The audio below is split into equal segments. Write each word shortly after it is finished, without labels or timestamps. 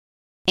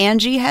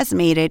Angie has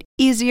made it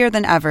easier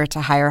than ever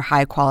to hire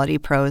high-quality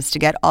pros to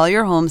get all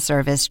your home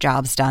service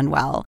jobs done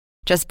well.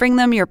 Just bring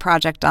them your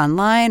project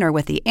online or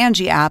with the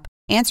Angie app,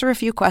 answer a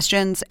few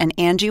questions, and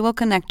Angie will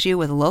connect you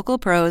with local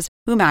pros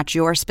who match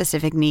your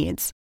specific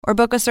needs. Or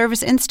book a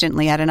service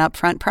instantly at an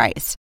upfront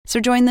price. So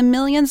join the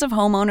millions of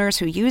homeowners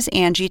who use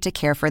Angie to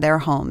care for their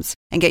homes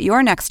and get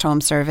your next home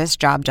service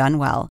job done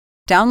well.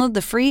 Download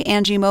the free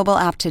Angie mobile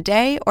app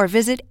today or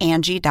visit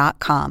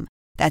Angie.com.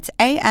 That's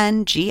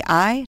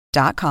ANGI.com.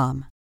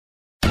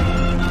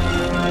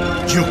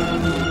 Yo.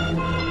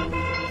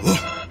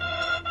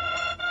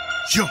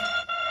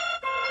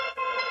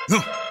 Yo.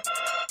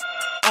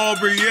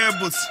 Aubrey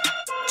Edwards,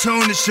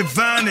 Tony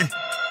Schiavone.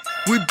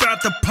 We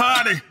bout to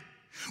party.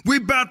 We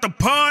bout to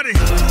party.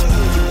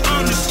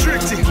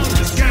 Unrestricted.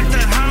 Got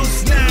the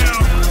house now.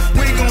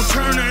 We gon'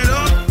 turn it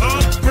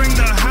up, bring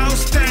the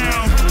house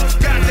down.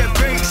 Got that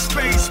bass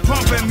space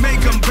pumping,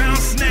 make them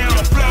bounce now.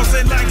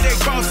 Flossing like they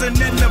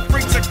bossing and the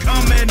freaks are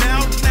coming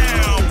out now.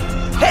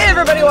 Hey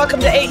everybody, welcome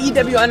to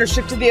AEW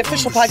Unrestricted, the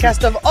official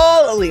podcast of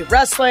All Elite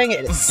Wrestling.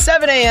 It is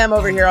 7 a.m.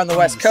 over here on the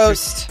West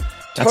Coast.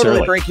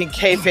 Totally breaking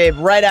kayfabe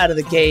right out of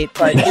the gate,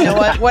 but you know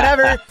what?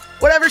 Whatever,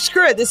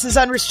 screw it. This is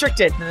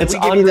Unrestricted. It's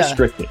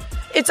unrestricted.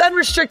 It's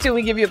unrestricted.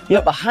 We give you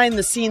a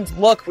behind-the-scenes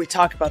look. We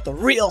talk about the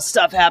real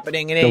stuff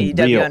happening in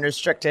AEW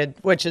Unrestricted,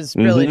 which is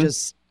really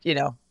just, you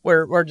know,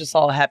 we're just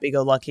all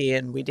happy-go-lucky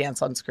and we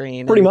dance on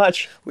screen. Pretty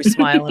much. We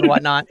smile and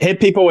whatnot.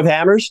 Hit people with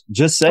hammers,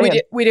 just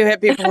saying. We do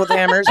hit people with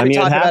hammers. We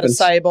talk about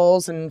acai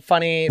bowls and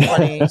funny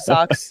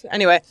socks.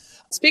 Anyway,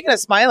 speaking of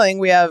smiling,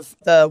 we have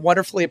the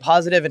wonderfully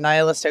positive and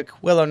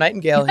nihilistic Willow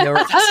Nightingale here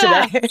with us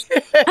today.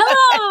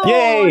 Hello!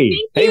 Yay!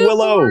 Thank you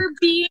Willow. for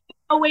being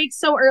awake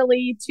so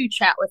early to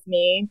chat with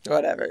me.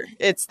 Whatever.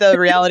 It's the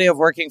reality of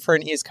working for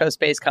an East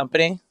Coast-based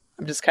company.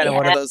 I'm just kind of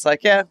one of those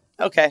like, yeah,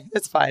 okay,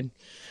 it's fine.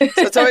 So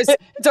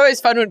it's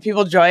always fun when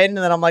people join, and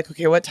then I'm like,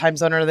 okay, what time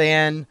zone are they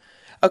in?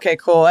 Okay,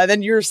 cool. And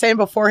then you were saying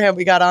beforehand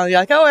we got on, you're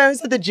like, oh, I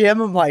was at the gym.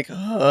 I'm like,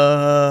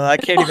 I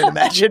can't even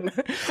imagine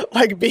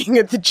like being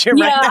at the gym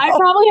right now. Yeah, I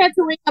probably had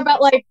to wake up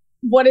at like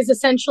what is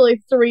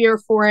essentially 3 or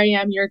 4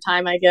 a.m. your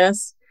time, I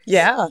guess.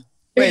 Yeah.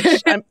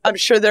 Which I'm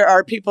sure there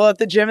are people at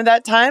the gym at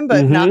that time,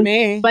 but not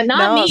me. But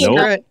not me.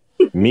 Nope.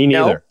 Me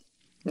neither.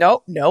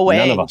 Nope, no way.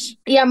 None of us.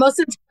 Yeah, most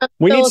of the time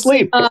We need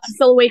sleep.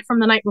 Still awake from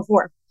the night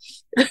before.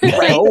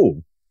 Right?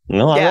 Oh,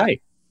 well, all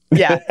right.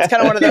 Yeah, it's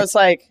kind of one of those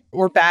like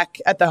we're back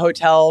at the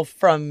hotel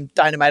from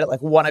Dynamite at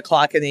like 1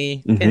 o'clock in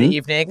the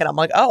evening, and I'm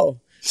like, oh,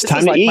 It's this time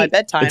is to like eat. my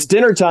bedtime. It's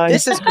dinner time.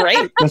 This is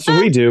great. That's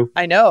what we do.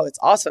 I know, it's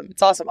awesome.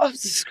 It's awesome. Oh,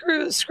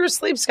 screw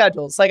sleep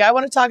schedules. Like I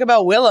want to talk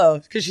about Willow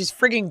because she's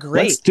friggin'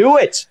 great. Let's do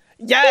it.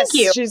 Yes,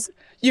 Thank you.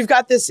 You've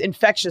got this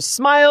infectious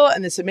smile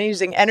and this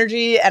amazing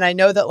energy, and I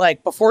know that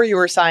like before you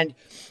were signed,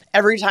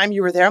 every time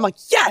you were there, I'm like,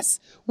 yes,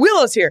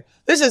 Willow's here.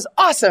 This is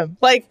awesome.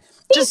 Like,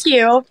 Thank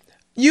you.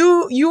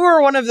 You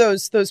were one of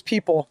those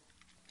people.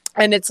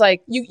 And it's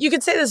like, you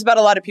could say this about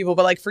a lot of people,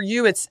 but like for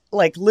you, it's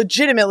like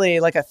legitimately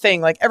like a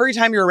thing. Like every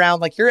time you're around,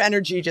 like your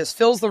energy just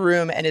fills the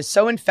room and is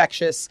so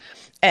infectious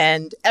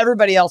and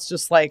everybody else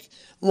just like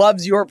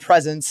loves your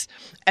presence.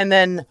 And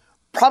then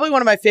probably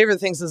one of my favorite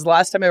things is the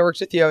last time I worked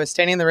with you, I was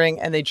standing in the ring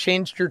and they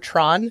changed your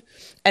Tron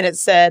and it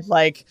said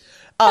like,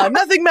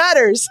 nothing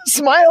matters.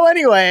 Smile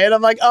anyway. And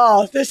I'm like,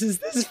 oh, this is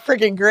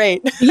freaking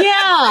great.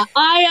 Yeah,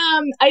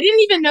 I didn't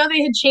even know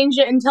they had changed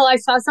it until I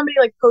saw somebody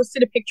like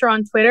posted a picture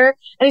on Twitter,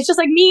 and it's just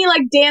like me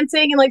like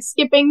dancing and like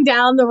skipping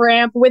down the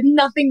ramp with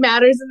nothing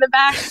matters in the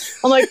back.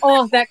 I'm like,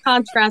 oh, that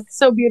contrast is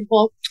so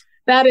beautiful.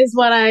 That is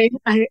what I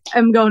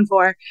am going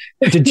for.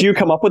 Did you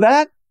come up with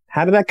that?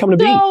 How did that come to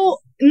be? So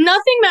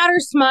nothing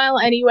matters. Smile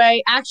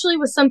anyway. Actually,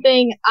 was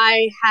something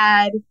I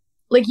had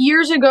like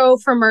years ago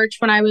for merch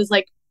when I was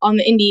like on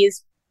the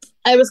indies.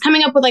 I was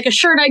coming up with like a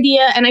shirt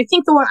idea, and I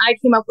think the one I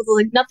came up with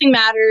was like nothing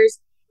matters,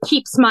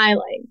 keep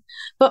smiling.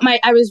 But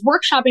I was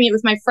workshopping it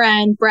with my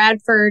friend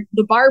Bradford,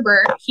 the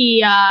barber.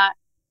 He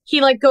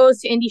like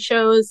goes to indie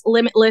shows,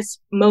 Limitless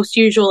most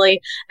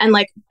usually, and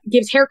like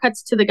gives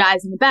haircuts to the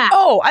guys in the back.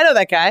 Oh, I know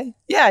that guy.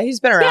 Yeah,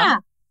 he's been around. Yeah,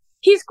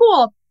 he's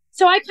cool.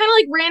 So I kind of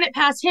like ran it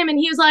past him, and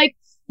he was like,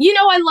 you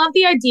know, I love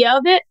the idea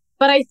of it,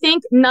 but I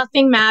think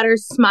nothing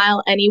matters,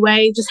 smile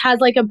anyway. It just has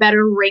like a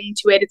better ring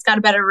to it. It's got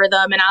a better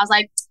rhythm. And I was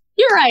like,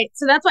 you're right.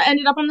 So that's what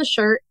ended up on the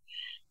shirt.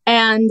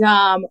 And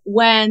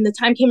when the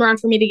time came around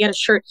for me to get a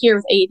shirt here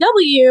with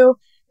AEW,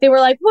 they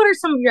were like, what are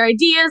some of your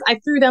ideas? I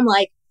threw them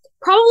like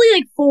probably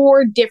like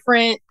 4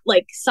 different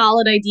like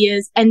solid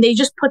ideas, and they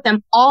just put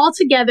them all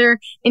together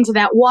into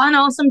that one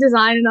awesome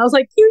design. And I was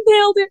like, you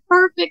nailed it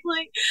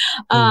perfectly.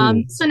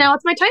 So now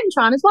it's my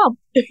Titantron as well.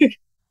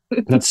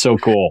 That's so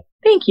cool.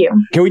 Thank you.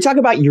 Can we talk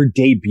about your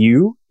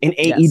debut in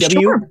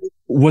AEW? Sure.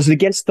 Was it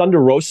against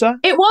Thunder Rosa?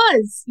 It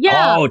was,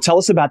 yeah. Oh, tell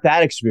us about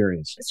that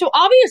experience. So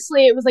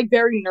obviously it was like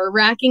very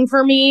nerve-wracking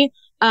for me.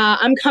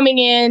 I'm coming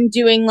in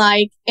doing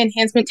like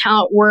enhancement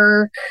talent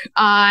work.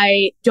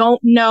 I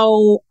don't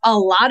know a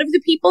lot of the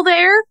people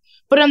there,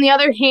 but on the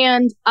other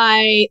hand,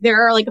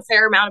 there are like a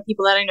fair amount of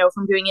people that I know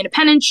from doing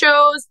independent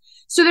shows.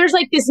 So there's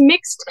like this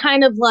mixed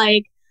kind of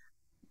like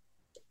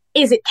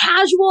is it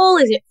casual?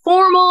 Is it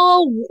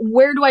formal?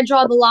 Where do I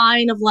draw the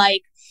line of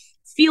like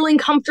feeling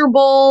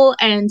comfortable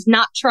and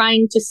not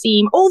trying to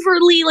seem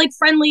overly like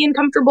friendly and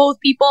comfortable with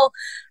people?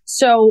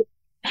 So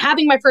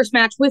having my first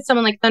match with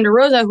someone like Thunder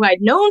Rosa, who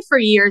I'd known for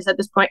years at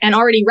this point and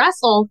already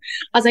wrestled,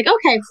 I was like,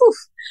 okay, whew,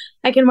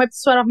 I can wipe the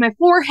sweat off my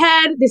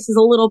forehead. This is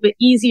a little bit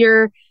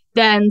easier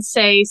than,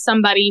 say,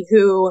 somebody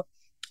who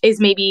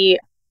is maybe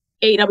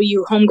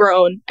AEW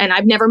homegrown and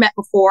I've never met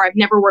before. I've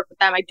never worked with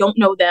them. I don't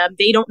know them.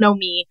 They don't know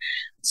me.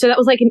 So that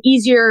was like an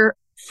easier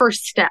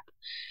first step.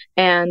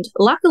 And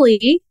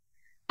luckily,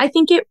 I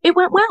think it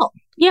went well.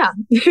 Yeah.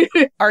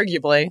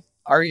 Arguably.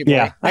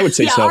 Yeah, I would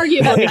say so.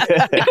 Arguably.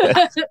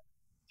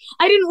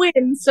 I didn't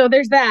win, so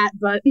there's that,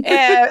 but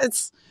Yeah,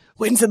 it's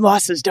wins and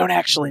losses don't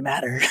actually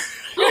matter.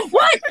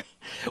 What?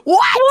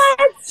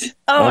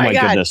 Oh my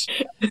God. Goodness.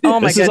 Oh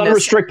my This goodness. is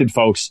unrestricted,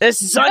 folks.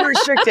 This is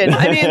unrestricted.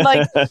 I mean,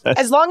 like,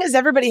 as long as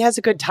everybody has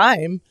a good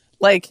time,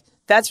 like,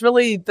 that's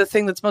really the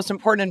thing that's most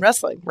important in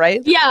wrestling,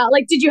 right? Yeah,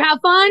 like, did you have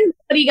fun?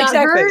 But he got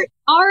Exactly. hurt?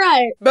 All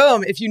right.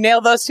 Boom. If you nail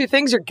those two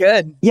things, you're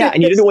good. Yeah,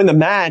 and you didn't win the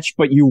match,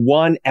 but you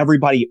won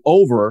everybody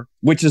over,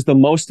 which is the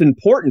most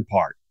important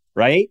part,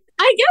 right?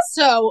 I guess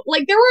so.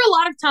 Like, there were a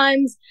lot of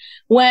times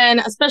when,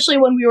 especially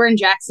when we were in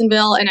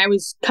Jacksonville and I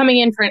was coming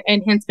in for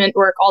enhancement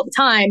work all the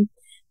time,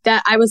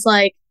 that I was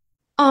like,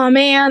 oh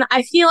man,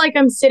 I feel like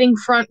I'm sitting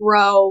front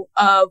row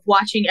of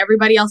watching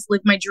everybody else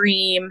live my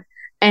dream.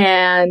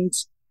 And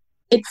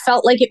it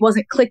felt like it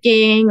wasn't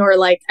clicking, or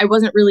like I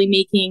wasn't really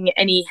making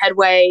any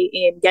headway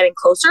in getting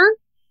closer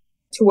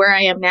to where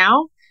I am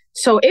now.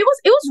 So it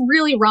was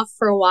really rough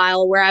for a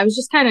while, where I was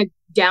just kind of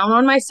down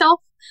on myself.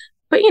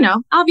 But, you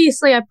know,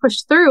 obviously I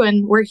pushed through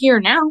and we're here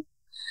now.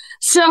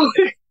 So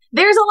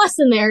there's a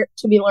lesson there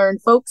to be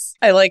learned, folks.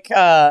 I like,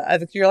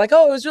 you're like,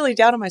 oh, I was really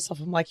down on myself.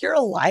 I'm like, you're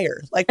a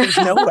liar. Like, there's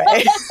no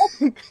way.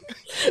 You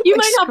Like,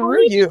 might not screw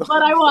believe you. it,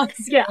 but I was,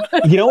 yeah.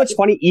 You know what's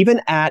funny? Even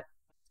at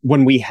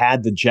when we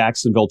had the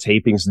Jacksonville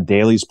tapings in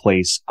Daly's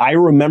place, I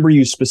remember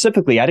you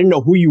specifically. I didn't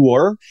know who you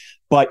were,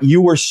 but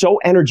you were so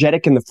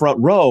energetic in the front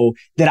row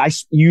that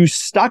you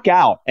stuck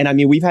out. And I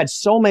mean, we've had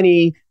so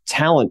many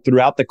talent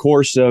throughout the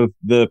course of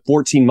the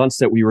 14 months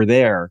that we were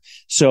there.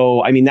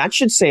 So, I mean, that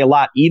should say a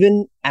lot.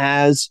 Even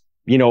as,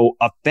 you know,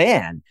 a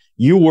fan,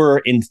 you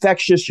were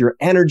infectious, your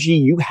energy,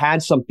 you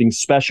had something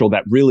special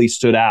that really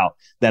stood out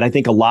that I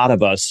think a lot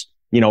of us,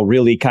 you know,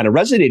 really kind of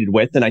resonated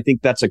with. And I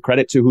think that's a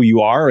credit to who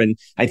you are. And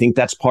I think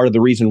that's part of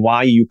the reason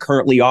why you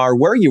currently are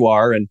where you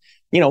are. And,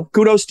 you know,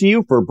 kudos to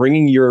you for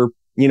bringing your,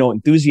 you know,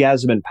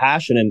 enthusiasm and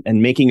passion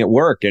and making it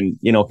work. And,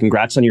 you know,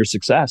 congrats on your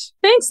success.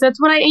 Thanks.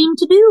 That's what I aim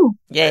to do.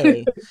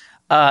 Yay.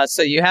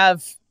 So you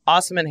have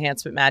awesome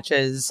enhancement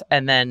matches.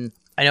 And then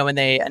I know when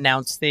they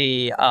announced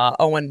the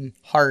Owen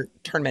Hart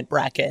tournament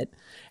bracket,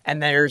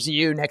 and there's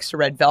you next to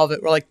Red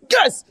Velvet, we're like,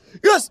 yes,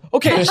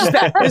 okay, she's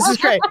back.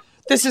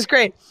 This is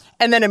great.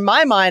 And then in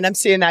my mind, I'm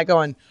seeing that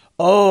going,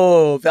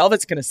 oh,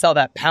 Velvet's going to sell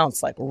that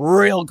pounce like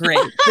real great.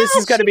 This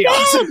is going to be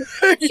awesome.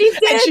 She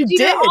did. And she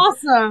did.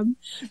 Awesome.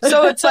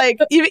 So it's like,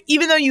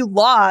 even though you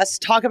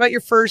lost, talk about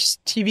your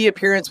first TV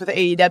appearance with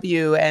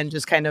AEW and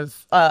just kind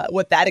of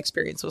what that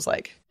experience was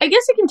like. I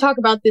guess I can talk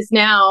about this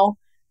now,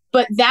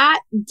 but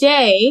that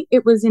day,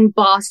 it was in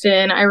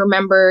Boston. I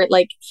remember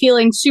like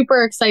feeling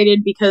super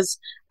excited because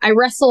I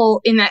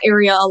wrestle in that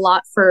area a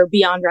lot for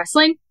Beyond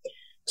Wrestling.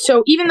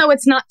 So even though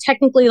it's not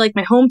technically like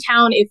my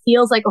hometown, it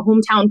feels like a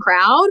hometown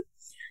crowd.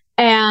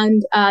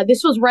 And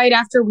this was right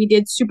after we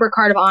did Super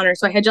Card of Honor.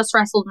 So I had just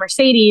wrestled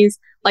Mercedes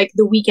like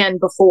the weekend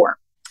before.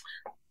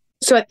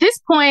 So at this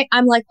point,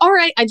 I'm like, all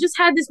right, I just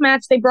had this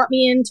match. They brought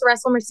me in to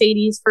wrestle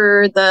Mercedes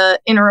for the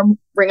interim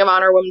Ring of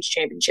Honor Women's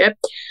Championship.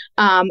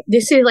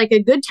 This is like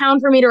a good town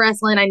for me to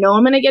wrestle in. I know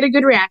I'm going to get a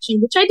good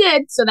reaction, which I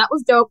did. So that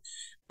was dope.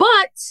 But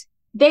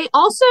they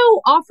also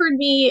offered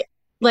me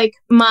like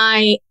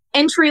my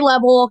entry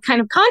level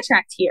kind of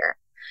contract here.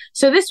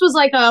 So this was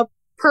like a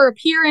per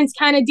appearance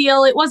kind of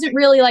deal. It wasn't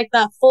really like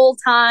the full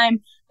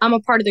time I'm a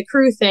part of the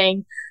crew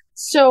thing.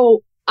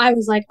 So I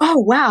was like, oh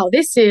wow,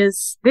 this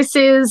is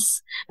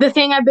the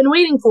thing I've been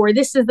waiting for.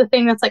 This is the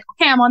thing that's like,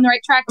 okay, I'm on the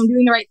right track. I'm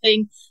doing the right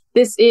thing.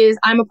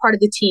 I'm a part of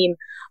the team.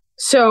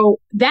 So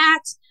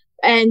that,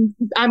 and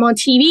I'm on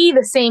TV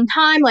the same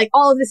time, like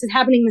all of this is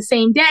happening the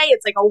same day.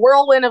 It's like a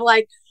whirlwind of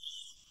like,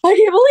 I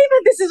can't believe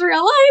it. This is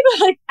real life.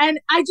 Like, and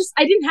I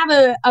didn't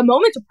have a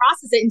moment to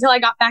process it until I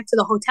got back to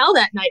the hotel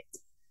that night.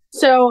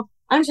 So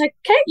I'm just like,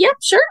 okay, yep,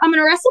 sure. I'm going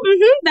to wrestle.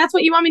 That's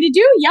what you want me to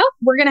do. Yep.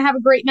 We're going to have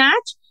a great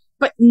match.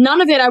 But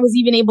none of it I was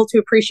even able to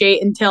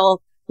appreciate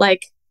until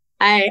like,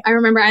 I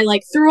remember I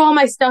like threw all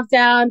my stuff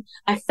down.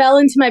 I fell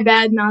into my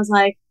bed and I was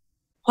like,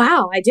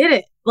 wow, I did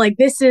it. Like,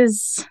 this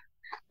is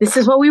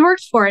what we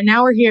worked for. And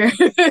now we're here.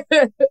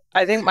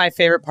 I think my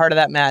favorite part of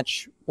that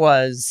match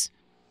was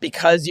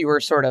because you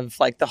were sort of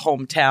like the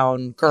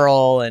hometown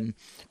girl and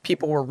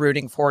people were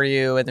rooting for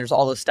you. And there's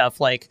all this stuff.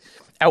 Like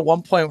at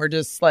one point we're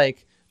just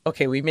like,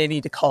 okay, we may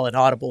need to call an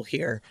audible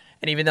here.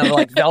 And even though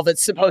like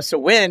Velvet's supposed to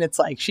win, it's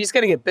like, she's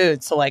going to get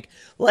booed. So like,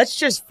 let's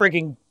just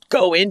frigging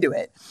go into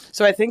it.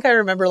 So I think I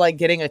remember like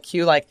getting a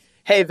cue, like,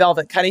 hey,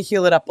 Velvet, kind of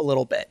heal it up a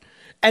little bit.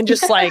 And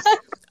just like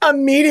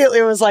immediately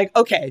was like,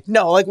 okay,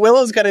 no, like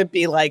Willow's going to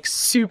be like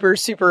super,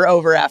 super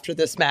over after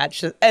this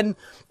match. And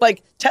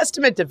like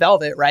testament to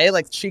Velvet, right?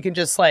 Like she can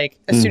just like,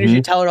 as soon as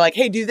you tell her like,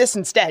 hey, do this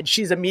instead,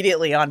 she's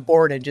immediately on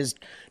board and just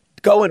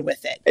going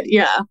with it.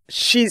 Yeah.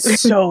 She's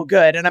so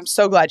good. And I'm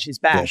so glad she's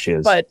back. Yeah, she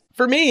is. But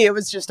for me, it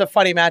was just a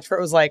funny match where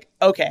it was like,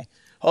 okay,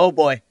 oh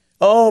boy,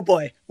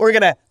 we're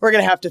gonna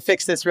have to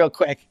fix this real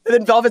quick. And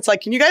then Velvet's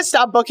like, can you guys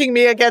stop booking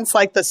me against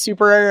like the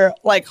super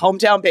like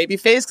hometown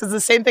babyface? Because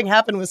the same thing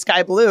happened with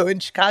Sky Blue in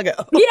Chicago.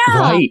 Yeah.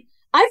 Right.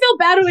 I felt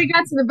bad when we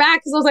got to the back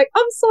because I was like,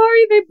 I'm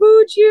sorry they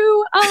booed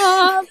you.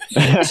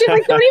 She's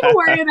like, don't even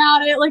worry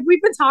about it. Like,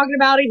 we've been talking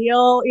about a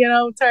heel,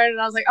 turn.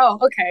 And I was like, oh,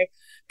 okay,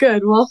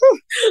 good. Well,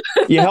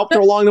 you helped her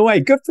along the way.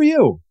 Good for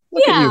you.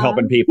 Look at you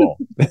helping people.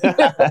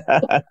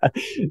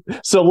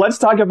 So let's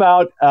talk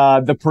about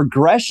the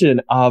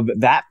progression of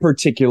that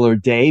particular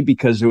day,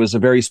 because it was a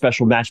very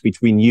special match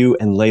between you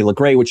and Layla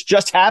Gray, which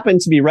just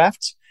happened to be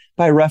reffed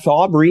by Ref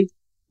Aubrey.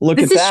 Look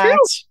at that.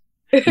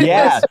 True.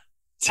 Yeah.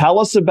 Tell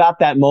us about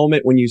that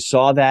moment when you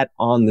saw that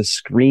on the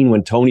screen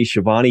when Tony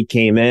Schiavone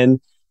came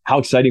in. How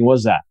exciting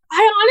was that?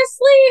 I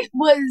honestly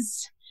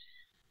was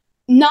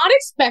not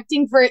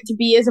expecting for it to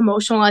be as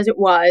emotional as it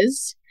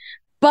was.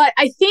 But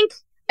I think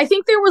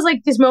there was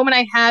like this moment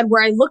I had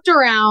where I looked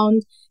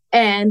around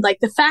and like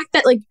the fact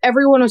that like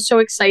everyone was so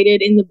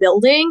excited in the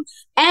building,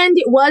 and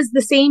it was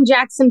the same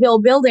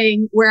Jacksonville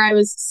building where I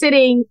was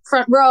sitting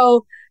front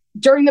row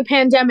during the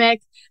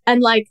pandemic,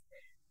 and like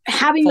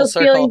having Full those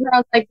circle. feelings where I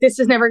was like, this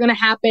is never going to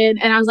happen.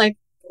 And I was like,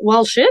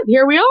 well, shit,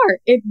 here we are.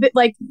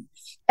 Like,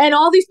 and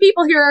all these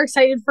people here are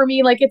excited for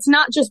me. Like, it's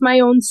not just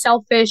my own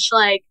selfish,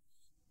 like,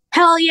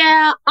 hell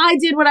yeah, I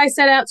did what I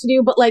set out to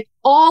do. But like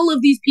all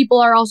of these people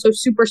are also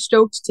super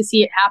stoked to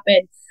see it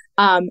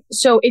happen.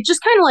 So it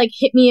just kind of like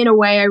hit me in a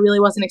way I really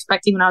wasn't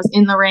expecting when I was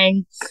in the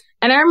ring.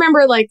 And I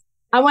remember like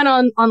I went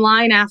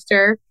online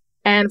after,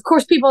 and of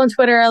course people on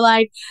Twitter are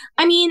like,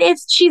 I mean, if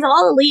she's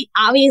all elite,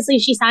 obviously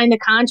she signed a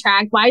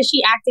contract. Why is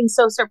she acting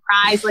so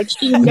surprised? Like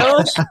she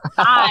knows she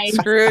signed.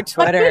 Screw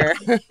Twitter.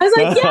 I was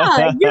like,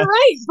 yeah, you're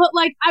right. But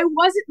like, I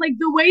wasn't like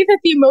the way that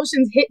the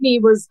emotions hit me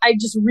was, I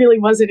just really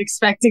wasn't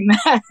expecting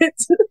that.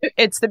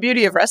 It's the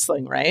beauty of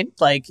wrestling, right?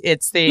 Like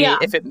it's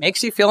if it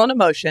makes you feel an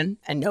emotion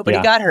and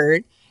nobody got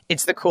hurt,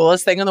 it's the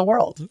coolest thing in the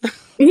world.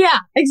 Yeah,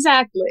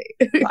 exactly.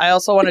 I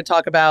also want to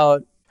talk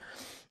about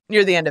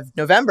near the end of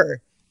November,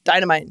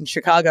 Dynamite in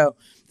Chicago.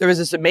 There was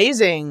this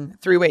amazing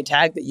three-way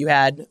tag that you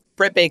had,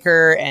 Britt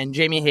Baker and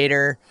Jamie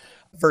Hayter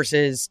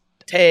versus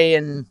Tay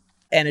and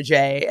Anna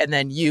Jay, and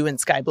then you and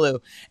Sky Blue.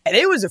 And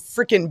it was a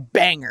freaking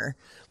banger.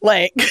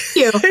 Like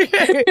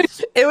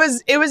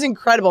it was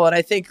incredible. And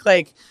I think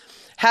like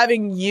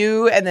having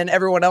you and then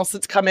everyone else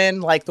that's come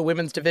in, like the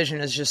women's division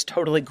has just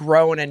totally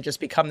grown and just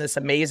become this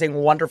amazing,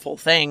 wonderful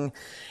thing.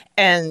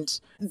 And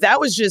that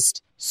was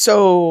just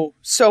so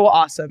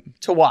awesome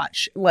to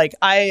watch. Like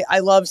I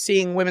love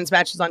seeing women's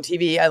matches on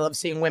TV. I love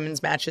seeing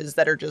women's matches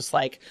that are just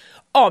like,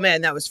 oh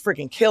man, that was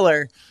freaking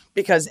killer.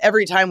 Because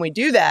every time we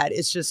do that,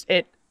 it's just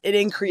it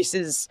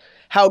increases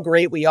how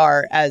great we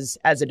are as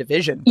a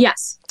division.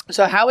 Yes.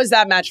 So how was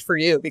that match for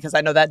you? Because I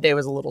know that day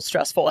was a little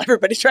stressful.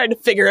 Everybody's trying to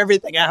figure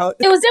everything out.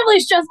 It was definitely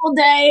a stressful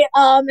day.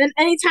 And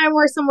anytime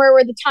we're somewhere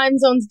where the time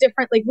zone's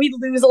different, like we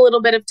lose a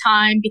little bit of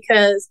time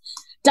because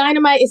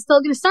Dynamite is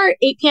still going to start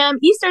 8 p.m.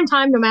 Eastern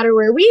time, no matter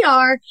where we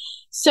are.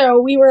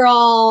 So we were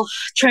all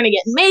trying to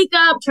get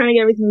makeup, trying to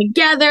get everything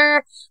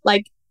together.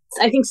 Like,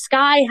 I think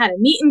Sky had a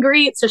meet and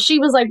greet, so she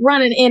was like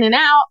running in and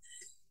out.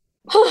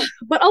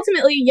 But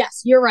ultimately,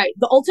 yes, you're right.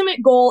 The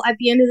ultimate goal at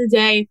the end of the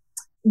day,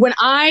 when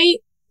I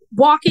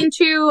walk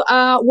into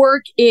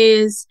work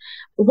is,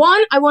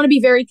 one, I want to be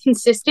very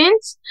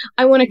consistent.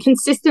 I want to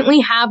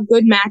consistently have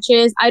good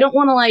matches. I don't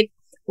want to like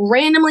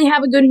randomly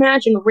have a good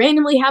match and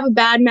randomly have a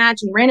bad match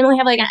and randomly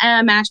have like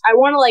an match. I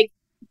want to like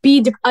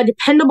be a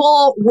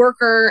dependable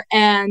worker,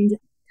 and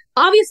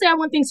obviously I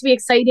want things to be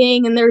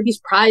exciting and there would be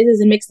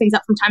prizes and mix things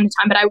up from time to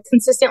time, but I would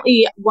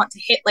consistently want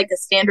to hit like a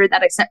standard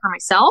that I set for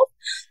myself.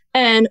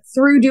 And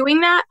through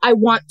doing that, I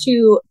want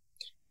to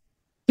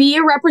be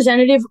a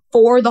representative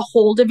for the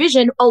whole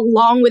division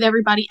along with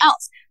everybody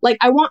else. Like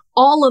I want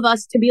all of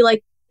us to be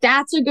like,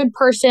 that's a good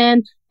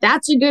person.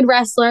 That's a good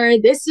wrestler.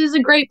 This is a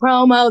great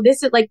promo.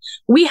 This is like,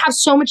 we have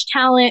so much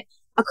talent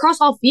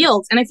across all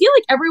fields. And I feel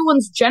like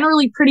everyone's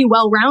generally pretty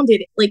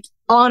well-rounded, like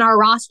on our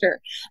roster.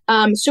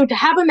 So to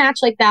have a match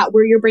like that,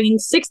 where you're bringing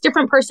 6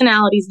 different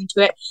personalities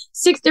into it,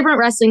 6 different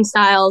wrestling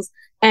styles,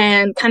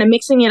 and kind of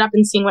mixing it up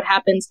and seeing what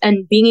happens,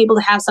 and being able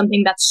to have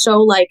something that's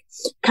so like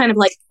kind of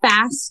like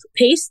fast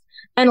paced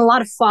and a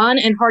lot of fun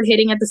and hard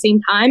hitting at the same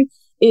time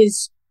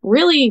is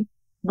really,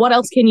 what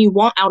else can you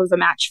want out of a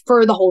match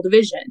for the whole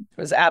division?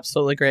 It was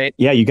absolutely great.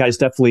 Yeah, you guys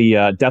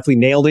definitely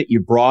nailed it.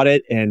 You brought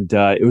it, and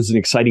it was an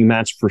exciting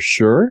match for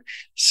sure.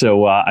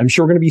 So I'm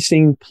sure we're going to be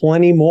seeing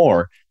plenty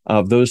more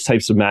of those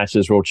types of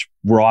matches, which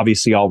we're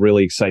obviously all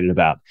really excited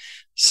about.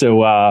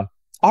 So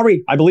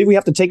Aubrey, I believe we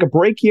have to take a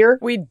break here.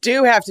 We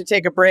do have to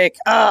take a break.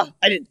 I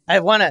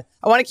want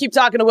to keep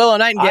talking to Willow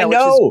Nightingale. I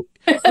know.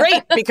 Which is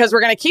great, because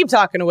we're going to keep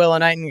talking to Willow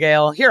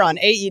Nightingale here on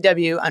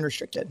AEW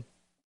Unrestricted.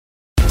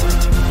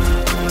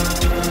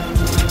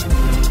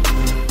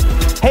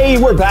 Hey,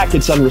 we're back.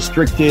 It's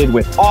Unrestricted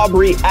with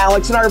Aubrey,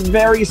 Alex, and our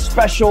very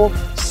special,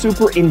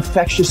 super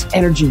infectious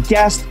energy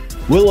guest,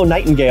 Willow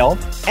Nightingale.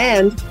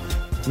 And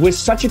with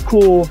such a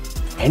cool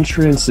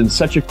entrance and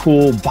such a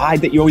cool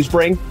vibe that you always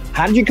bring,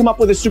 how did you come up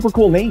with a super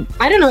cool name?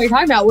 I don't know what you're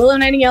talking about. Willow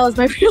Nightingale is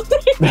my real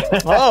name.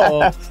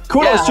 Oh,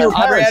 kudos to your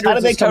parents. How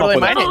did they come up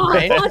with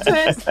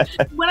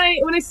it? When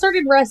I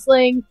started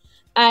wrestling,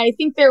 I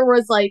think there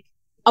was like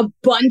a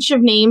bunch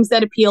of names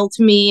that appealed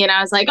to me, and I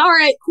was like, all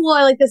right, cool,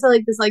 I like this, I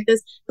like this, I like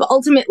this. But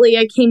ultimately,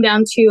 I came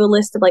down to a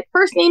list of like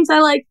first names I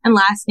like and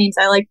last names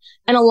I like,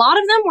 and a lot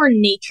of them were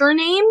nature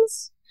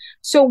names.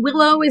 So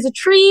Willow is a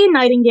tree,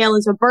 Nightingale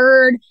is a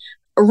bird,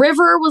 a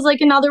river was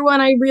like another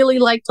one I really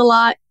liked a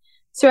lot.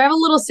 So I have a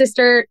little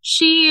sister.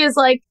 She is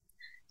like,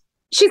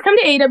 she's come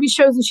to AEW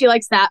shows and she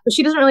likes that, but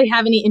she doesn't really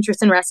have any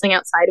interest in wrestling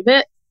outside of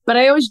it. But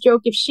I always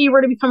joke, if she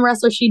were to become a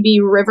wrestler, she'd be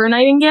River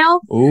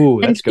Nightingale. Ooh,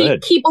 that's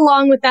good. Keep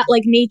along with that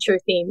like nature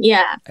theme.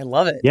 Yeah. I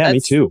love it. Yeah, me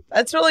too.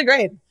 That's really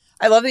great.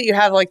 I love that you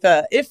have like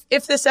the,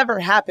 if this ever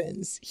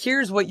happins,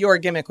 here's what your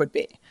gimmick would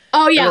be.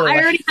 Oh yeah, really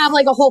I already have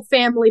like a whole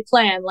family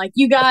plan. Like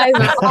you guys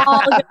are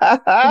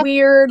all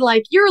weird.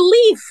 Like you're a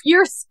leaf.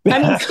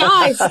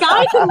 Sky.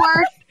 Sky can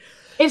work.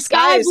 If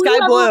Sky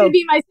Blue would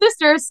be my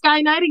sister,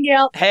 Sky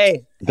Nightingale.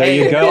 Hey, there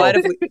you go. What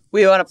if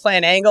we want to play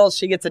an angle?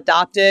 She gets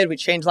adopted. We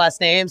change last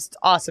names. It's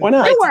awesome. Why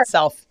not? It writes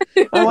itself.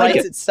 I like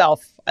it.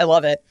 Itself. I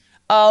love it.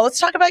 Let's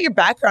talk about your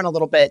background a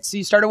little bit. So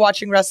you started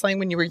watching wrestling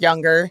when you were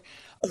younger.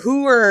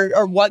 Who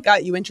or what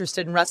got you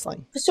interested in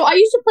wrestling? So I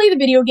used to play the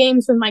video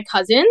games with my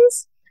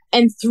cousins.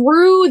 And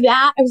through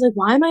that, I was like,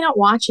 why am I not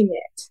watching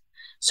it?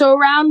 So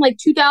around like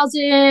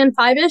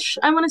 2005-ish,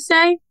 I want to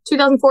say,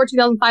 2004,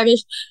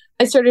 2005-ish,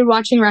 I started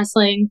watching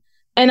wrestling.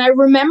 And I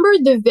remember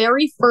the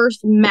very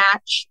first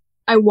match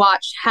I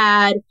watched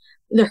had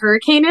the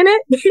Hurricane in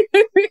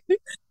it,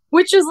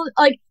 which is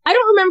like, I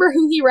don't remember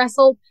who he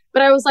wrestled,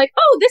 but I was like,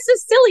 oh, this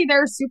is silly.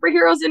 There are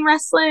superheroes in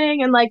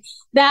wrestling, and like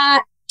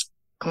that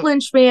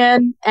clinch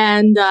man.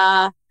 And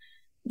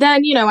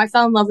then, I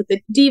fell in love with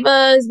the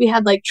divas. We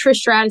had like Trish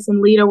Stratus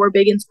and Lita were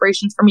big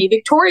inspirations for me.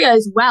 Victoria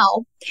as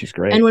well. She's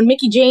great. And when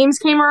Mickie James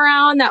came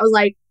around, that was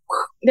like,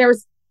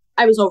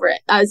 I was over it.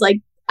 I was like,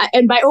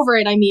 and by over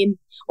it, I mean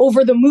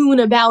over the moon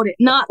about it,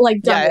 not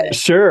like done with it.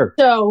 Sure.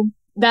 So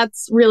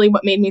that's really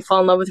what made me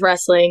fall in love with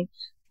wrestling.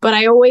 But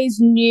I always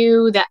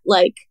knew that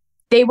like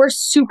they were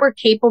super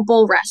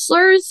capable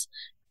wrestlers.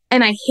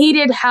 And I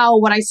hated how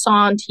what I saw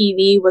on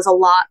TV was a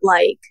lot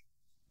like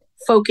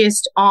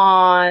focused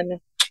on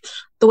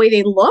the way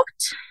they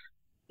looked,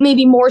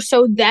 maybe more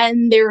so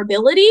than their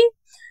ability.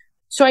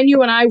 So I knew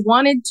when I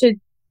wanted to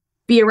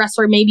be a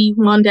wrestler, maybe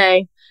one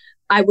day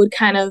I would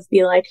kind of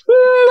be like,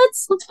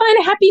 let's find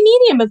a happy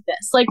medium of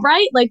this. Like,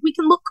 right? Like we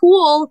can look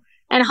cool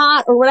and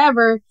hot or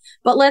whatever,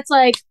 but let's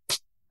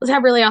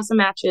have really awesome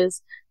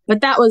matches.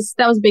 But that was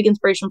a big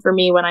inspiration for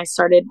me when I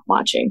started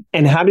watching.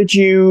 And how did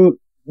you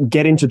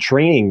get into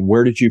training?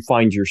 Where did you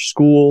find your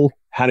school?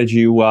 How did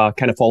you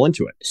kind of fall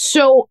into it?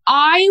 So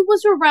I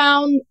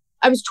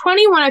was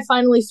 20 when I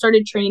finally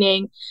started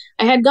training.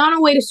 I had gone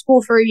away to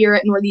school for a year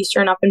at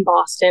Northeastern up in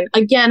Boston.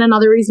 Again,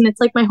 another reason it's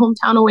like my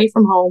hometown away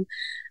from home.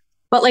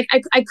 But like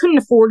I couldn't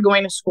afford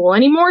going to school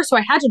anymore, so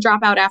I had to drop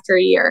out after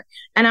a year.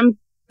 And I'm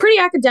pretty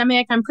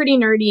academic, I'm pretty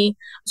nerdy.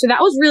 So that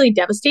was really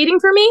devastating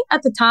for me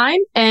at the time.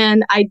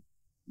 And I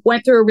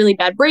went through a really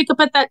bad breakup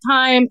at that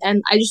time.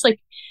 And I just like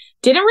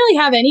didn't really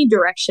have any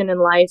direction in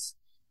life.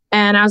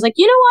 And I was like,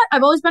 you know what?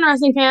 I've always been a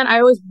wrestling fan. I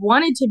always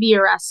wanted to be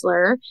a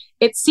wrestler.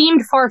 It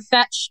seemed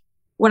far-fetched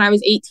when I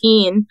was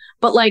 18,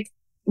 but like,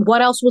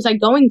 what else was I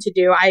going to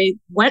do? I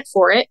went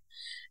for it.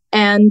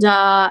 And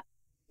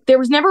there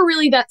was never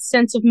really that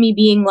sense of me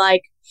being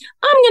like,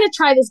 I'm going to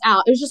try this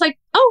out. It was just like,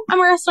 oh, I'm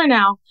a wrestler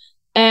now.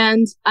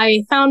 And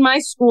I found my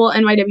school,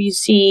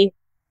 NYWC,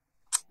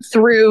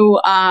 through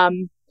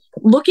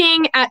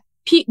looking at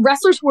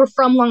wrestlers who were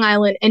from Long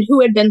Island and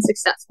who had been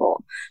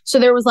successful. So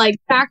there was like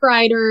Back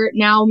Ryder,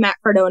 now Matt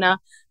Cardona.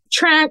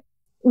 Trent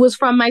was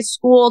from my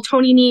school.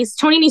 Tony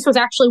Nese was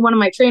actually one of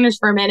my trainers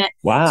for a minute.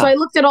 Wow. So I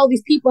looked at all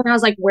these people and I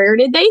was like, where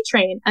did they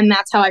train? And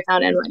that's how I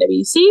found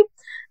NYWC.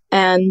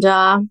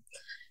 And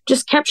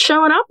just kept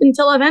showing up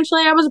until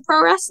eventually I was a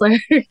pro wrestler.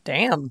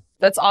 Damn.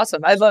 That's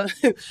awesome. I love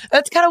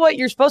that's kind of what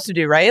you're supposed to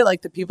do, right?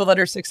 Like the people that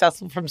are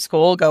successful from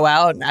school go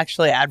out and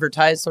actually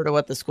advertise sort of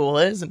what the school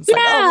is. And it's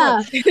like,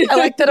 oh, I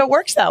like that it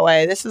works that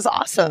way. This is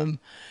awesome.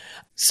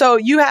 So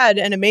you had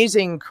an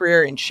amazing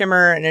career in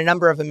Shimmer and a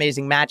number of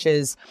amazing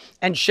matches.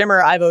 And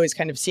Shimmer, I've always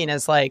kind of seen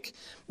as like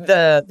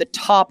the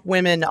top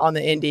women on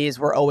the indies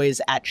were always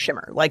at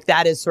Shimmer. Like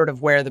that is sort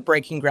of where the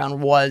breaking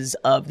ground was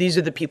of these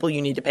are the people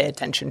you need to pay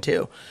attention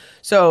to.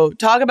 So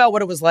talk about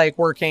what it was like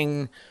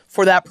working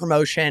for that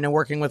promotion and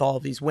working with all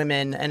of these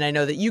women. And I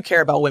know that you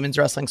care about women's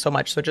wrestling so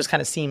much, so it just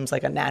kind of seems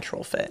like a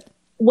natural fit.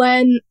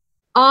 When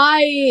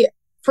I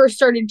first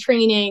started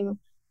training,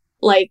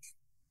 like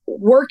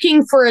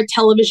working for a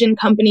television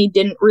company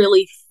didn't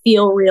really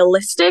feel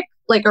realistic,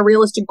 like a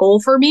realistic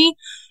goal for me.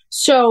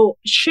 So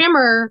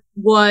Shimmer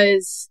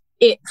was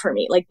it for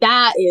me. Like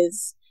that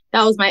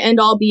was my end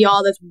all be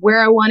all. That's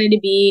where I wanted to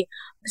be.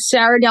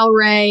 Sarah Del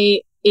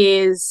Rey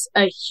is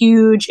a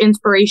huge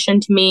inspiration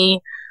to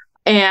me.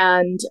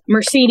 And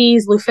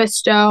Mercedes,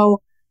 Lufisto,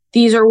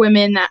 these are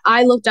women that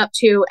I looked up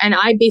to, and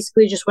I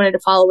basically just wanted to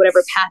follow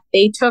whatever path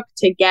they took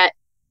to get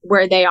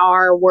where they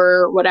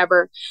were,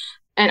 whatever.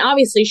 And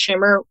obviously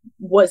Shimmer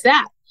was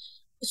that.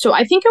 So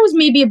I think I was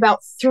maybe about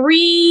 3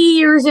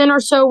 years in or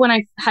so when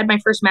I had my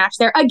first match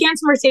there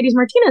against Mercedes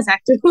Martinez,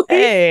 actively.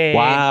 Hey.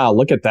 Wow,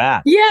 look at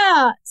that.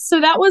 Yeah.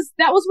 So that was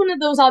one of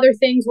those other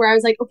things where I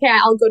was like, okay,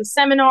 I'll go to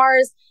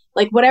seminars,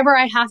 like whatever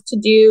I have to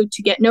do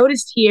to get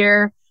noticed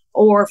here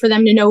or for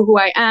them to know who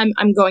I am,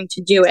 I'm going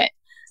to do it.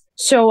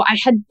 So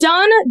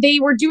they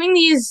were doing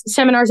these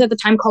seminars at the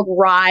time called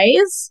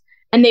Rise.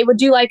 And they would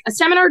do like a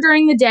seminar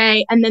during the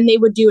day, and then they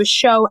would do a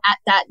show at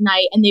that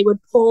night, and they would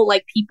pull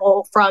like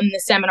people from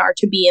the seminar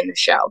to be in the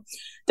show.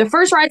 The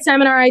first Ride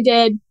seminar I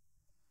did,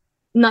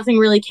 nothing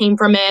really came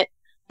from it.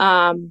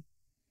 I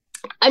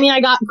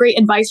got great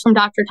advice from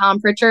Dr. Tom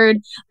Pritchard.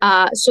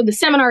 So the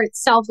seminar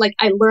itself, like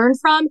I learned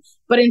from,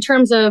 but in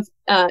terms of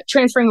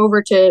transferring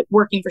over to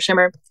working for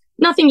Shimmer,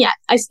 nothing yet.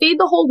 I stayed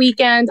the whole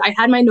weekend. I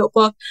had my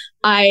notebook.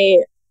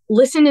 I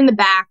listened in the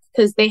back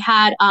because they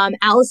had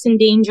Allison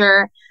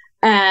Danger.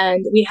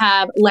 And we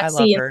have Lexi. I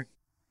love her.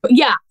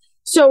 Yeah.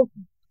 So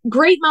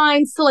great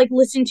minds to like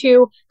listen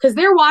to because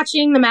they're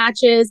watching the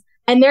matches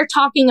and they're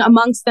talking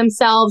amongst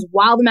themselves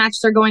while the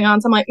matches are going on.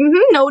 So I'm like,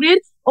 noted.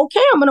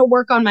 Okay, I'm going to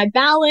work on my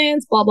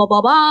balance, blah, blah,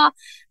 blah, blah.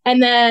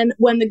 And then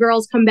when the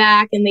girls come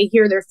back and they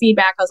hear their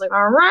feedback, I was like,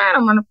 all right,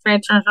 I'm going to pay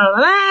attention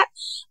to that.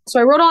 So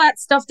I wrote all that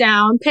stuff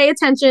down. Pay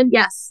attention.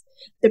 Yes.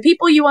 The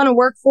people you want to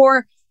work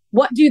for,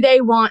 what do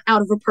they want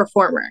out of a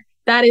performer?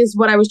 That is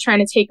what I was trying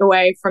to take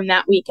away from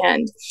that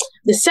weekend.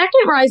 The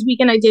second Rise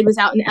weekend I did was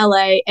out in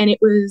LA, and it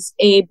was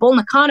a Bull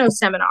Nakano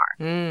seminar.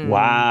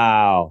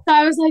 Wow. So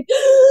I was like,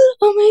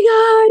 oh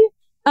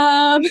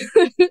my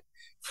God.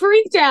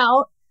 Freaked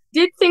out.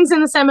 Did things in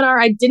the seminar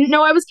I didn't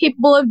know I was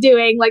capable of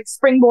doing, like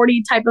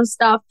springboardy type of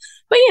stuff.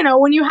 But,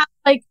 when you have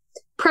like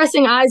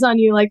pressing eyes on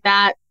you like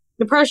that,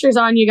 the pressure's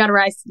on, you got to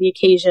rise to the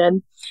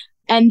occasion.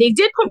 And they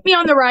did put me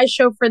on the Rise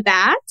show for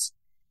that.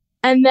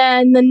 And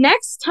then the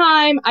next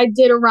time I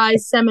did a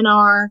Rise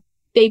seminar,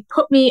 they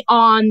put me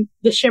on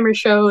the Shimmer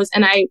shows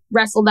and I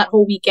wrestled that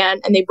whole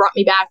weekend and they brought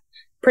me back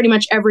pretty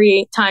much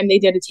every time they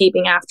did a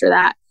taping after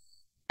that.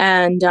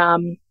 And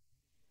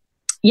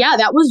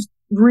that was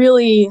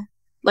really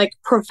like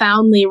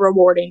profoundly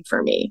rewarding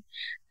for me.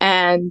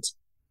 And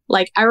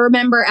like, I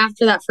remember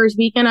after that first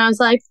weekend, I was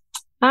like,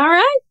 all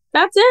right,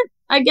 that's it.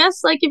 I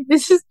guess like if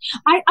this is,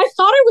 I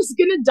thought I was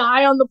going to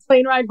die on the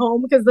plane ride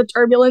home because the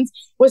turbulence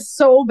was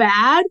so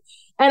bad.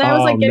 And I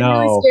was like getting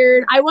really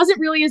scared. I wasn't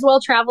really as well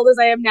traveled as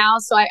I am now.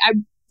 So I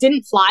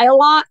didn't fly a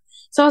lot.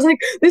 So I was like,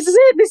 this is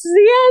it. This is the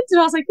end.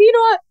 And I was like, you know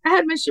what? I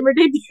had my Shimmer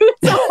debut.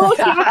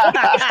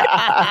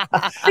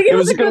 It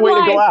was a good way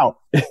to go out.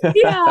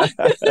 Yeah.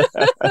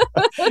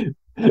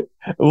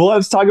 Well,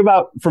 let's talk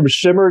about from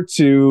Shimmer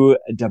to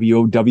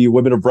WOW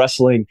Women of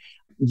Wrestling.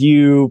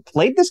 You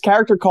played this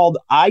character called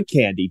Eye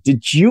Candy.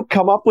 Did you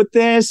come up with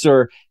this,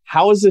 or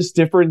how is this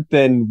different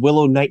than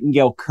Willow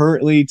Nightingale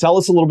currently? Tell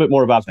us a little bit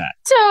more about that.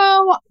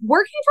 So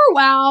working for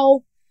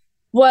WOW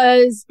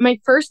was my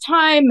first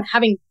time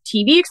having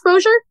TV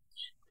exposure.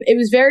 It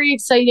was very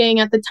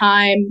exciting at the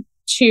time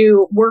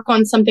to work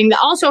on something that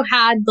also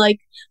had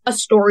like a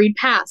storied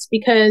past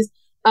because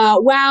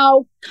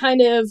WOW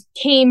kind of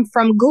came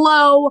from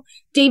Glow.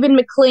 David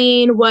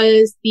McLean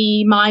was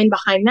the mind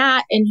behind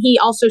that. And he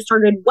also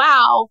started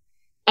WOW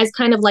as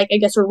kind of like, I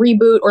guess, a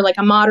reboot or like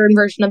a modern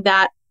version of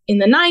that in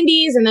the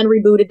 90s and then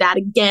rebooted that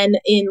again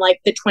in like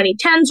the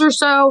 2010s or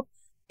so.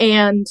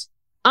 And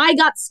I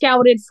got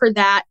scouted for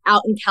that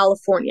out in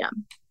California.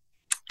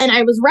 And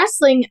I was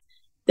wrestling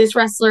this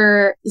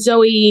wrestler,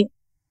 Zoe.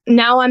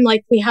 Now I'm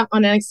like, we have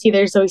on NXT,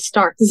 there's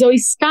Zoe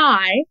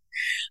Sky.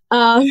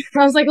 I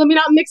was like, let me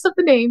not mix up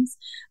the names.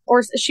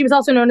 Or she was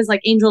also known as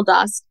like Angel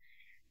Dust.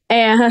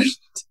 And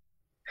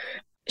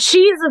she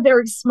is a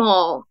very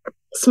small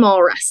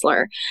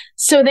wrestler.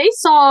 So they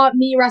saw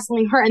me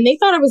wrestling her and they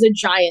thought I was a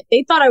giant.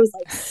 They thought I was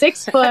like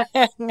 6 foot.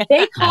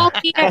 They called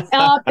me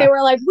up. They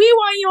were like, we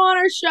want you on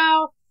our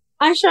show.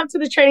 I show up to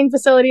the training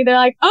facility. They're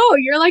like, oh,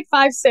 you're like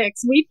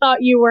 5'6". We thought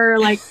you were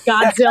like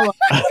Godzilla.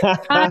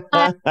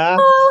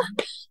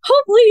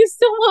 Hopefully you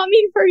still want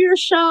me for your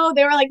show.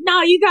 They were like,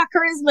 no, you got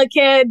charisma,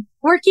 kid.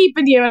 We're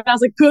keeping you. And I was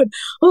like, good.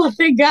 Oh,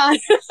 thank God.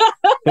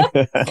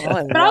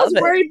 But I was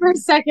worried for a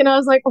second. I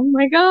was like, oh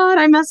my God,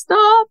 I messed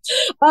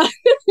up.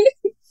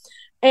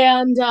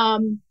 And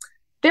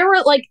there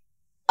were like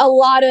a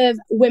lot of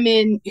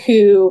women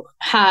who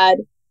had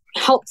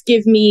helped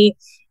give me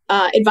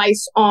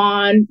advice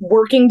on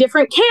working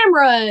different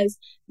cameras,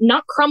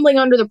 not crumbling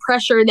under the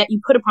pressure that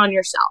you put upon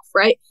yourself,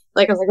 right?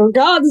 Like, I was like, oh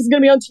God, this is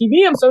going to be on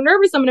TV. I'm so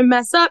nervous. I'm going to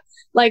mess up.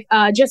 Like,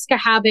 Jessica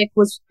Havoc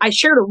I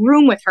shared a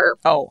room with her.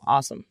 Oh,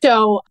 awesome.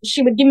 So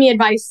she would give me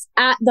advice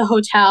at the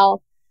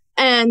hotel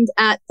and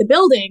at the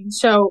building.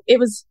 So it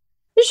was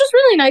just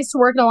really nice to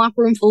work in a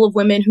locker room full of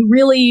women who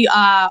really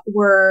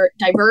were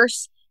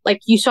diverse.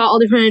 Like, you saw all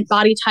different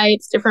body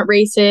types, different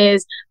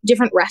races,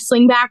 different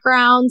wrestling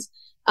backgrounds.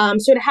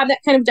 So to have that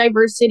kind of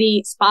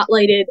diversity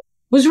spotlighted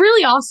was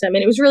really awesome.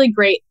 And it was really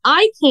great.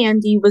 Eye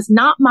Candy was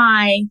not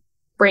my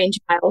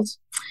brainchild,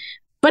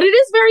 but it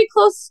is very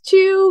close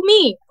to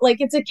me. Like,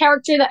 it's a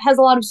character that has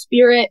a lot of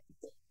spirit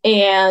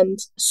and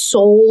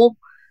soul.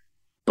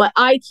 But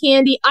Eye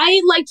Candy,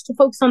 I liked to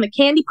focus on the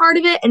candy part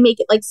of it and make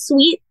it like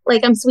sweet,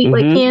 like I'm sweet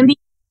like candy.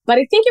 But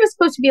I think it was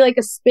supposed to be like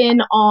a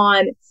spin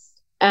on,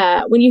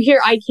 when you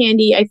hear Eye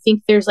Candy, I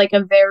think there's like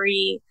a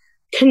very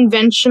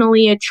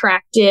conventionally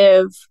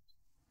attractive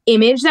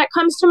image that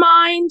comes to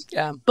mind.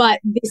 Yeah. But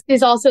this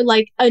is also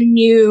like a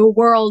new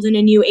world and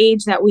a new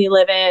age that we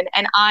live in.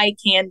 And Eye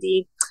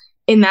Candy,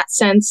 in that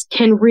sense,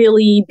 can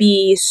really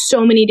be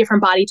so many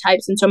different body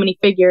types and so many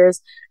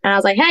figures. And I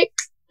was like, hey,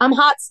 I'm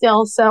hot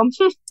still, so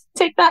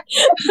take that.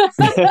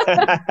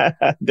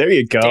 There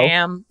you go.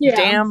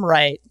 Damn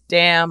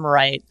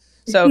right.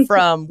 So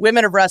from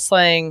Women of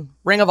Wrestling,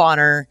 Ring of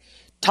Honor,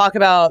 talk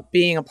about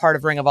being a part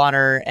of Ring of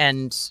Honor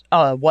and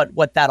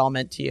what that all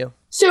meant to you.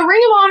 So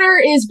Ring of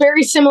Honor is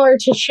very similar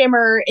to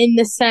Shimmer in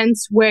the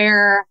sense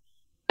where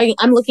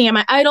I'm looking at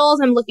my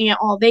idols, I'm looking at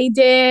all they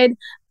did,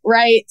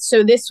 right?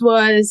 So this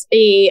was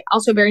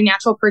also very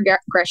natural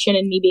progression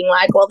in me being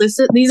like, well, these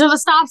are the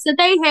stops that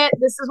they hit.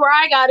 This is where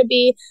I got to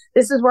be.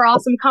 This is where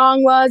Awesome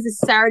Kong was. This is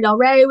Sarah Del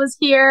Rey was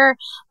here,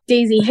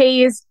 Daisy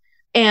Hayes.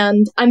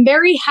 And I'm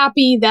very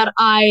happy that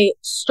I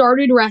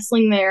started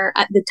wrestling there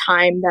at the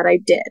time that I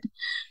did.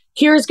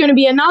 Here's going to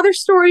be another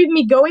story of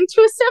me going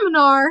to a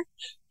seminar,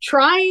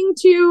 trying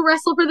to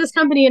wrestle for this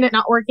company and it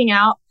not working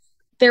out.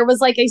 There was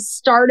like a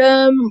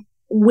Stardom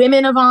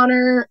Women of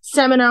Honor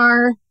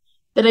seminar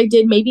that I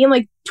did maybe in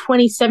like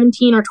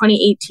 2017 or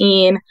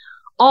 2018,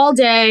 all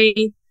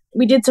day.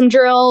 We did some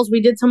drills.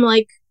 We did some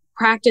like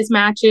practice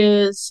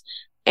matches.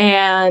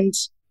 And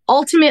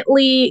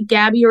ultimately,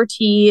 Gabby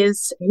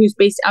Ortiz, who's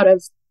based out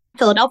of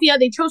Philadelphia,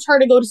 they chose her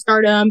to go to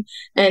Stardom.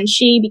 And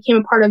she became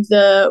a part of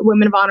the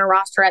Women of Honor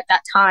roster at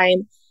that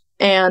time.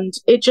 And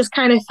it just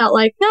kind of felt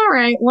like, all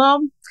right,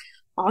 well,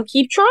 I'll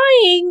keep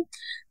trying.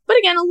 But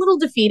again, a little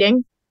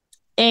defeating.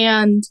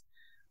 And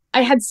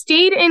I had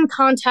stayed in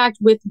contact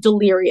with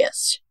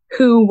Delirious,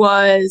 who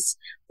was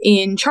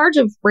in charge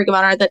of Ring of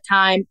Honor at that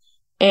time.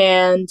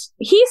 And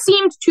he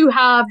seemed to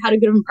have had a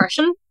good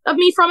impression of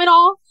me from it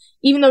all,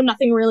 even though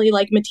nothing really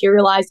like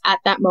materialized at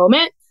that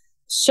moment.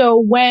 So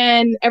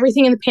when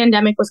everything in the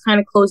pandemic was kind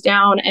of closed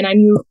down and I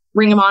knew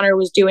Ring of Honor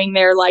was doing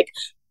their like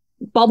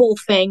bubble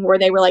thing where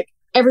they were like,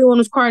 everyone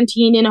was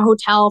quarantined in a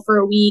hotel for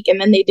a week and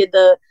then they did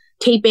the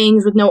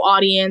tapings with no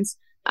audience.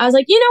 I was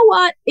like, you know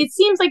what? It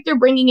seems like they're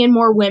bringing in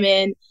more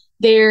women.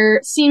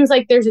 There seems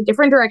like there's a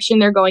different direction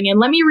they're going in.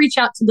 Let me reach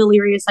out to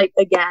Delirious like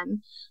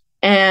again.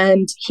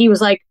 And he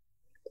was like,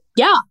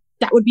 yeah,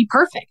 that would be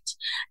perfect.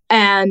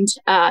 And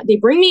they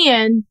bring me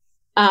in.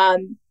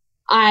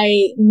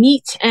 I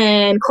meet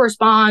and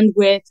correspond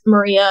with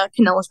Maria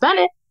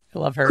Kanellis-Bennett. I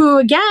love her. Who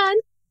again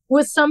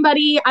was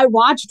somebody I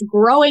watched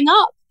growing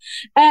up.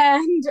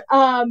 And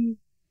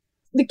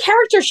the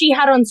character she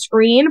had on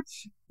screen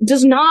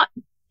does not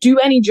do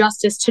any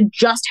justice to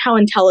just how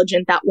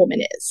intelligent that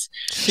woman is.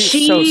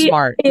 She's so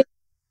smart. Is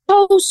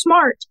so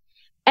smart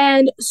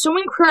and so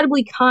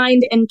incredibly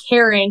kind and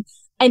caring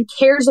and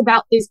cares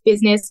about this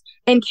business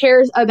and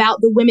cares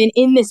about the women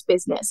in this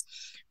business.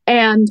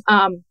 And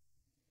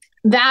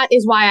that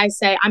is why I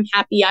say I'm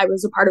happy I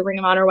was a part of Ring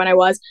of Honor when I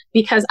was,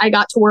 because I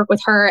got to work with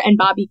her and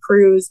Bobby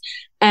Cruz,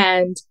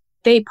 and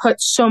they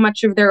put so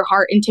much of their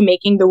heart into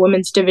making the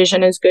women's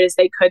division as good as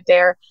they could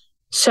there.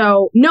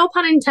 So no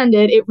pun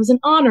intended, it was an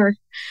honor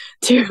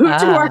to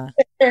work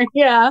there.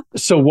 Yeah.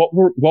 So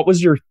what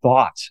was your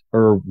thought,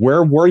 or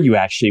where were you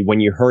actually when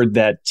you heard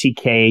that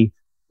TK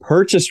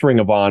purchased Ring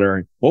of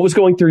Honor? What was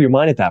going through your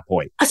mind at that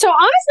point? So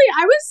honestly,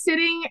 I was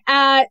sitting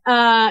at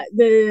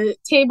the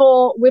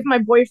table with my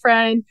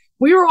boyfriend.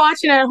 We were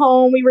watching at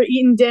home. We were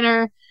eating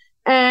dinner,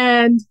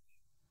 and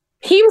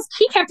he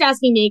kept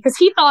asking me because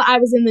he thought I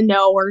was in the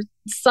know or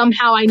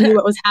somehow I knew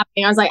what was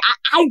happening. I was like,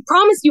 I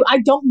promise you, I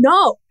don't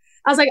know.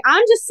 I was like,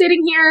 I'm just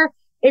sitting here.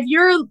 If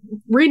you're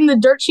reading the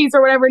dirt sheets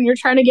or whatever and you're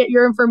trying to get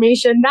your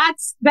information,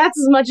 that's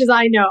as much as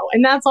I know.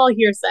 And that's all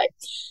hearsay.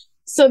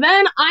 So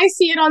then I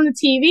see it on the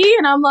TV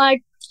and I'm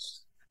like,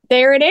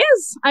 there it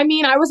is. I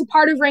mean, I was a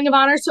part of Ring of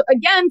Honor. So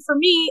again, for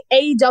me,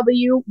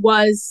 AEW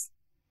was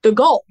the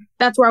goal.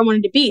 That's where I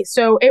wanted to be.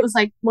 So it was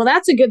like, well,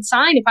 that's a good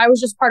sign. If I was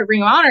just part of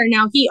Ring of Honor,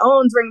 now he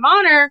owns Ring of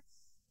Honor,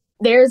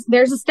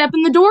 there's a step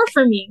in the door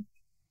for me.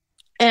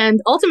 And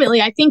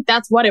ultimately, I think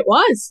that's what it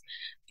was.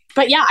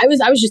 But yeah, I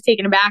was just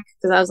taken aback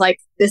because I was like,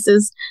 this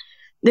is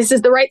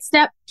the right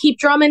step. Keep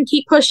drumming,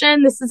 keep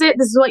pushing. This is it.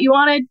 This is what you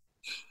wanted.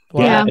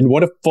 Yeah. And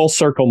what a full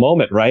circle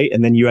moment, right?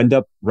 And then you end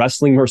up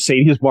wrestling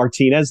Mercedes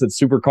Martinez at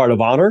Supercard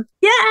of Honor.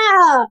 Yeah.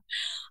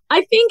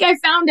 I think I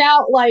found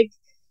out like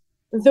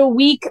the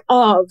week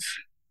of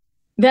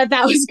that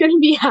was going to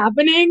be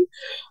happening.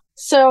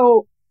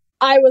 So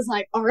I was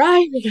like, all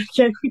right, we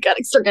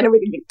gotta start getting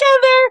everything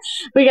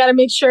together. We got to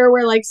make sure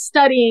we're like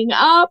studying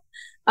up.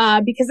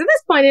 Because at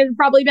this point, it had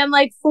probably been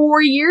like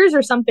 4 years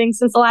or something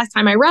since the last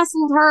time I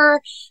wrestled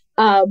her.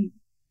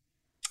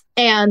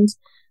 And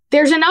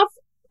there's enough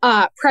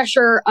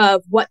pressure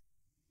of what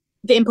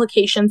the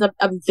implications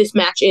of this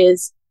match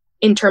is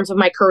in terms of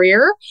my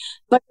career.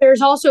 But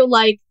there's also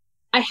like,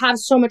 I have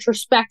so much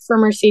respect for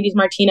Mercedes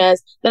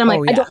Martinez that I'm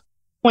like, I don't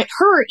point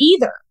her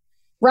either.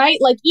 Right?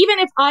 Like, even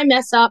if I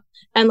mess up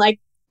and like,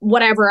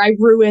 whatever, I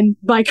ruin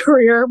my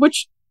career,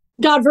 which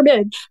God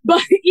forbid.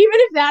 But even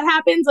if that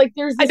happens, like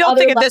there's this I don't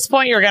think at this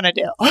point you're going to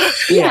do.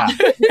 Yeah.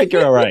 I think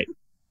you're all right.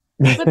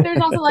 But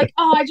there's also like,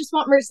 oh, I just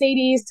want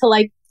Mercedes to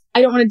like,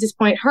 I don't want to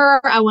disappoint her.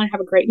 I want to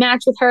have a great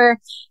match with her.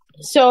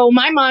 So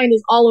my mind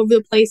is all over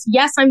the place.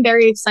 Yes, I'm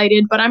very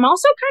excited, but I'm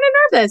also kind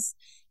of nervous.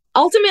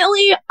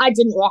 Ultimately, I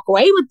didn't walk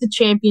away with the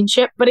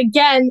championship. But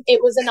again,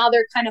 it was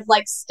another kind of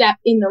like step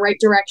in the right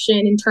direction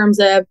in terms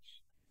of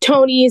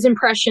Tony's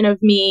impression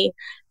of me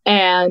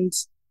and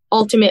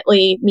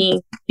ultimately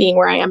me being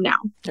where I am now.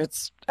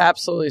 It's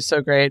absolutely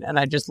so great. And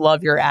I just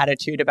love your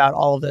attitude about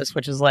all of this,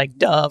 which is like,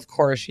 duh, of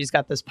course, she's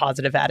got this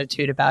positive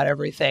attitude about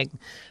everything.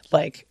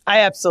 Like,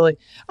 I'm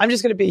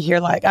just going to be here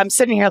like, I'm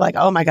sitting here like,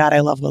 oh my God,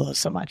 I love Willow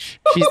so much.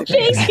 She's the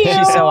greatest.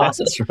 She's so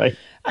awesome. That's right.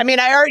 I mean,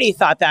 I already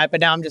thought that, but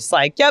now I'm just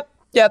like, yep,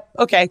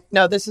 okay.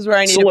 No, this is where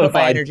I need to put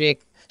my energy.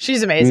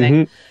 She's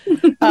amazing.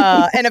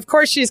 And of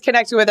course, she's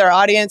connected with our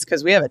audience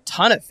because we have a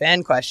ton of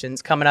fan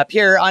questions coming up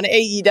here on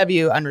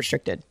AEW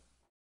Unrestricted.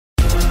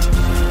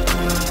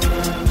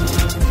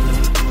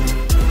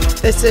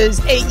 This is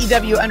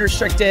AEW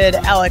Unrestricted.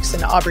 Alex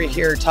and Aubrey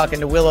here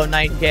talking to Willow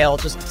Nightingale,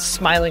 just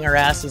smiling our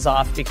asses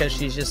off because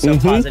she's just so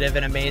positive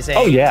and amazing.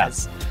 Oh, yeah.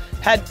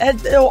 Had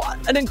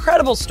an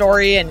incredible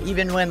story, and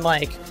even when,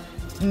 like,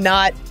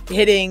 not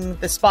hitting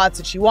the spots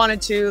that she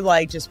wanted to,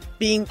 like, just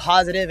being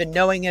positive and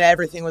knowing that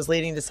everything was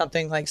leading to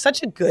something, like,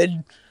 such a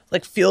good,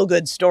 like,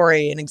 feel-good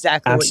story and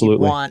exactly what you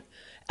want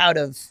out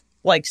of,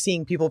 like,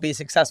 seeing people be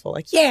successful.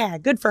 Like, yeah,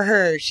 good for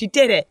her. She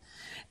did it.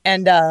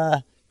 And,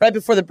 right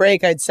before the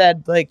break, I'd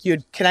said, like,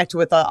 you'd connect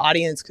with the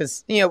audience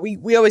because, you know,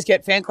 we always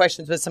get fan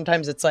questions, but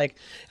sometimes it's like,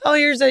 oh,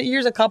 here's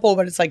a couple.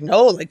 But it's like,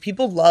 no, like,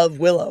 people love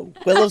Willow.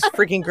 Willow's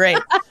freaking great.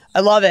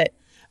 I love it.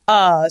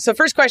 So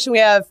first question we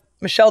have,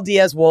 Michelle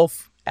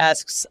Diaz-Wolf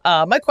asks,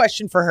 my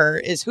question for her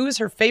is, who is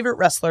her favorite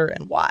wrestler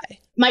and why?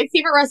 My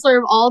favorite wrestler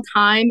of all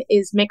time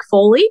is Mick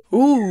Foley.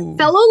 Ooh.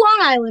 Fellow Long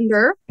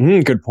Islander.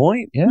 Good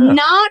point. Yeah.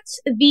 Not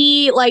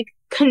the, like,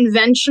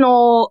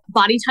 conventional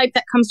body type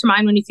that comes to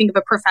mind when you think of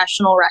a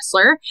professional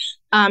wrestler.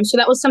 So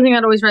that was something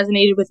that always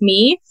resonated with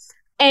me.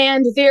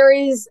 And there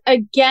is,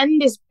 again,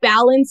 this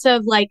balance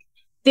of like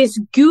this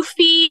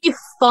goofy,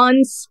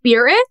 fun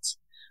spirit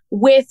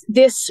with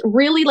this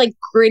really like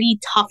gritty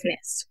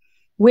toughness,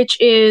 which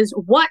is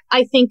what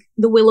I think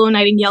the Willow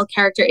Nightingale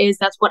character is.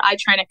 That's what I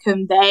try to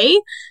convey.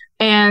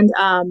 And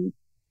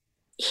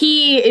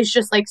he is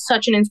just like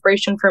such an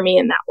inspiration for me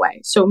in that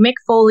way. So Mick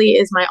Foley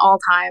is my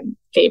all-time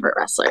favorite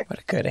wrestler. What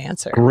a good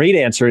answer. Great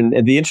answer. And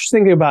the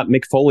interesting thing about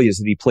Mick Foley is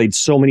that he played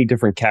so many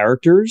different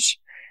characters.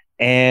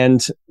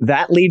 And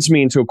that leads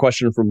me into a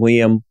question from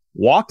Liam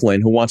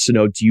Walklin, who wants to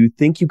know, do you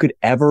think you could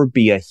ever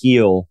be a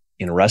heel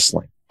in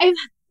wrestling? I've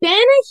been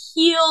a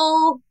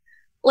heel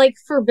like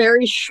for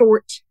very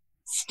short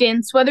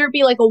stints, whether it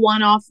be like a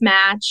one-off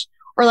match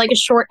or like a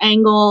short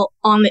angle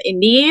on the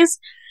indies.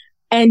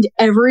 And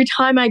every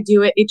time I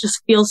do it, it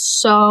just feels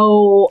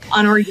so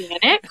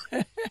unorganic.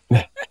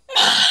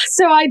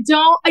 So I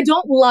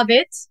don't love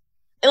it.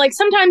 Like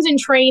sometimes in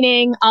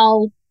training,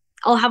 I'll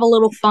have a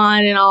little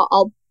fun and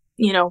I'll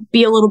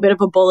be a little bit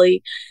of a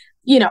bully.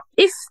 You know,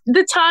 if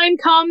the time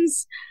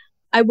comes,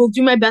 I will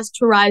do my best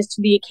to rise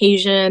to the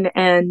occasion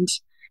and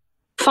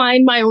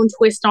find my own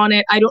twist on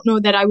it. I don't know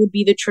that I would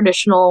be the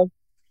traditional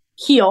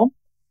heel,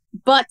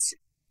 but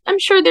I'm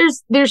sure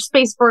there's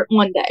space for it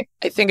one day.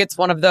 I think it's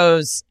one of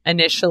those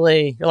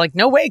initially, you're like,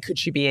 no way could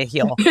she be a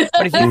heel.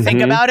 But if you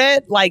think about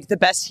it, like the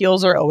best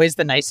heels are always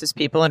the nicest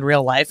people in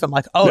real life. I'm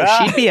like, oh,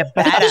 she'd be a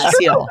badass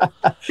heel.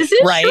 This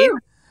is right? true.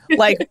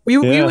 Like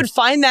you would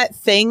find that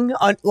thing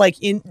on like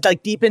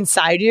deep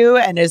inside you.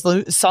 And as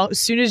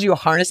soon as you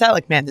harness that,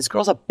 like, man, this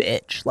girl's a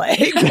bitch.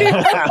 Like,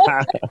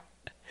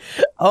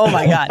 oh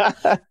my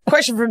God.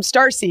 Question from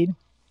Starseed.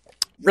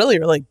 Really,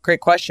 really great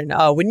question.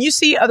 When you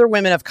see other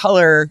women of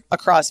color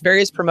across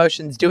various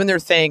promotions doing their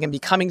thing and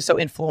becoming so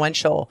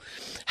influential,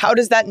 how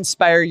does that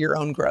inspire your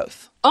own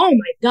growth? Oh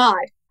my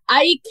God.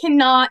 I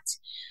cannot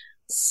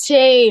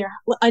say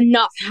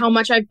enough how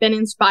much I've been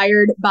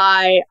inspired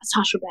by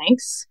Sasha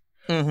Banks.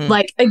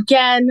 Like,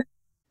 again,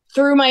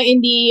 through my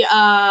indie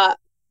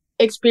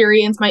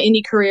experience, my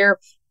indie career,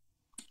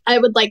 I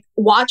would like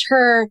watch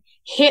her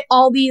hit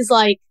all these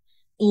like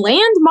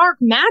landmark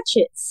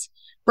matches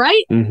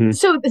right?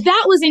 So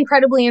that was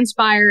incredibly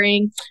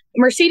inspiring.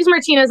 Mercedes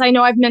Martinez, I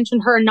know I've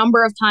mentioned her a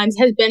number of times,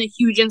 has been a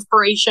huge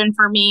inspiration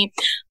for me.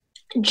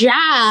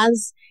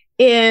 Jazz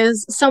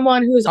is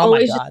someone who's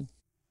always just,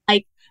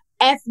 like,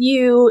 F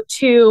you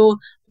to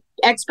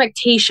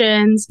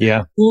expectations.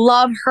 Yeah.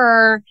 Love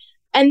her.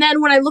 And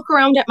then when I look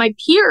around at my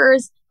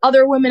peers,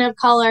 other women of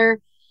color,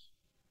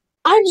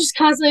 I'm just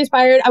constantly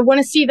inspired. I want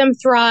to see them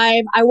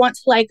thrive. I want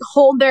to, like,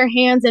 hold their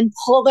hands and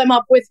pull them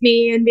up with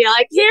me and be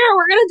like, here,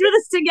 we're going to do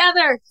this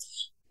together.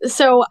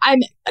 So I'm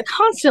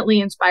constantly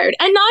inspired,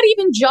 and not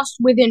even just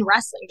within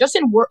wrestling, just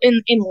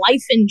in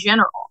life in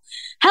general.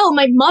 Hell,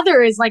 my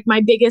mother is like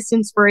my biggest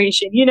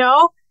inspiration, you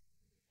know?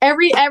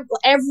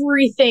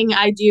 Everything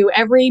I do,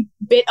 every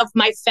bit of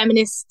my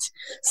feminist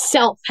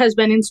self has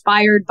been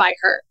inspired by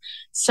her.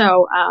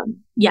 So,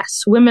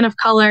 yes, women of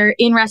color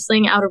in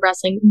wrestling, out of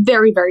wrestling,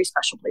 very, very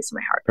special place in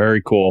my heart.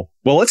 Very cool.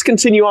 Well, let's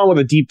continue on with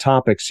the deep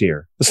topics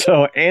here.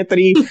 So,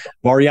 Anthony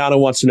Mariano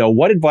wants to know,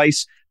 what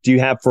advice do you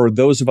have for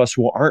those of us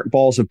who aren't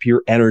balls of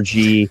pure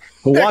energy,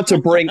 who want to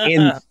bring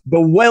in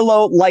the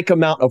Willow-like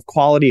amount of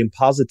quality and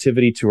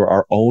positivity to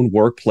our own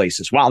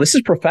workplaces? Wow, this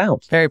is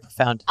profound. Very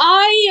profound.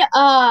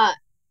 I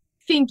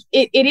think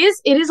it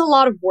is a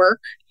lot of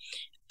work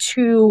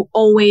to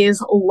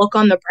always look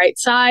on the bright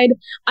side.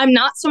 I'm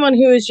not someone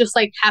who is just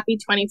like happy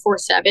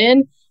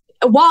 24/7.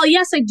 While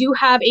yes, I do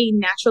have a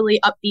naturally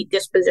upbeat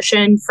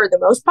disposition for the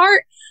most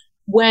part,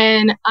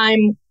 when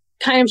I'm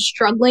kind of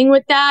struggling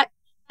with that,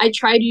 I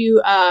try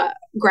to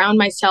ground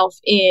myself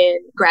in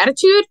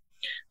gratitude.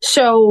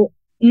 So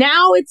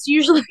now it's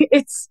usually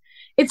it's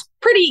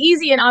pretty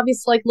easy and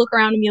obvious to like look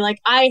around and be like,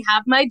 I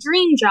have my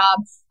dream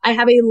job. I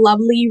have a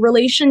lovely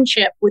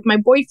relationship with my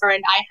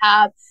boyfriend. I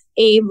have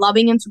a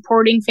loving and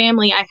supporting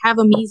family. I have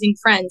amazing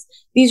friends.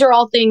 These are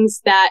all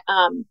things that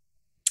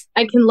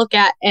I can look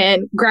at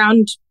and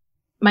ground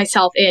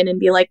myself in and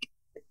be like,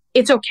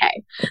 it's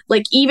okay.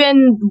 Like,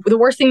 even the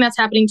worst thing that's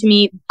happening to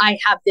me, I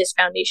have this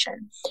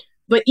foundation.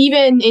 But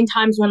even in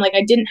times when like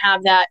I didn't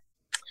have that,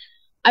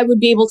 I would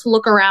be able to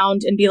look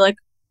around and be like,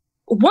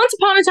 once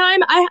upon a time,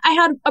 I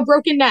had a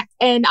broken neck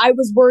and I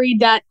was worried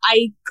that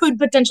I could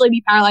potentially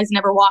be paralyzed and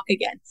never walk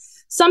again.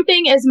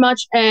 Something as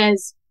much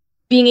as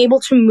being able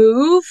to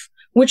move,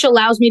 which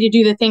allows me to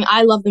do the thing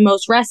I love the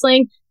most,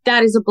 wrestling,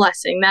 that is a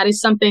blessing. That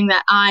is something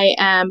that I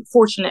am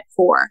fortunate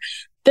for.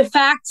 The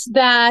fact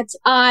that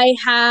I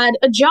had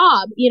a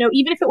job, you know,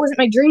 even if it wasn't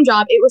my dream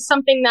job, it was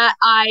something that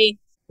I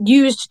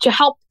used to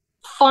help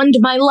fund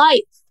my life.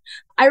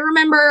 I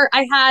remember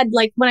I had,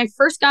 like, when I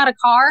first got a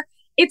car,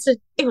 it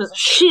was a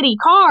shitty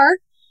car,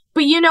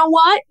 but you know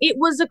what? It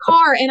was a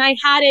car and I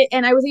had it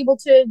and I was able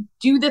to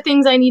do the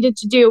things I needed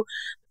to do.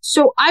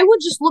 So I would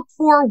just look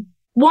for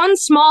one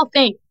small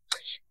thing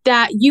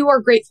that you are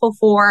grateful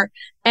for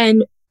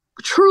and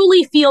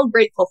truly feel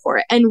grateful for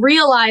it and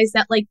realize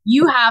that, like,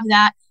 you have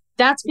that.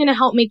 That's going to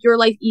help make your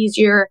life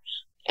easier.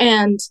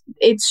 And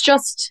it's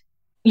just,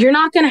 you're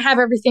not going to have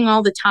everything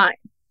all the time,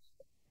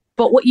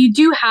 but what you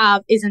do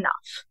have is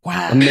enough.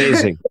 Wow.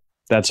 Amazing.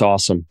 That's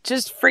awesome.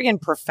 Just friggin'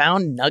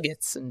 profound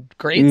nuggets and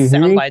great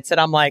sound bites that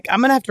I'm like, I'm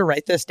going to have to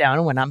write this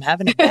down when I'm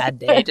having a bad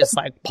day. Just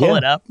like pull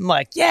it up. I'm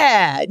like,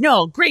 yeah,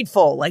 no,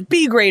 grateful. Like,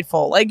 be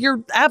grateful. Like,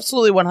 you're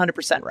absolutely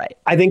 100% right.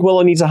 I think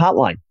Willow needs a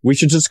hotline. We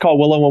should just call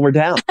Willow when we're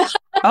down.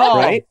 Oh,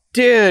 right?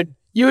 Dude,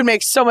 you would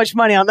make so much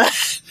money on that.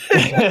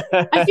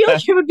 I feel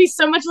like it would be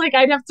so much like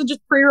I'd have to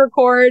just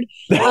pre-record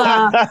with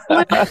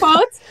the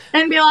quotes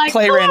and be like,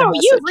 Play hello,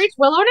 you've reached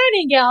Willow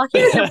Nightingale.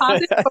 Here's your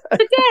positive quote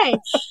today.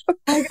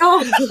 Like,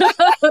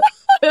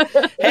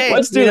 oh. Hey,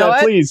 let's do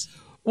that, please.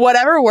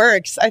 Whatever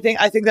works. I think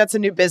that's a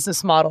new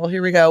business model.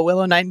 Here we go.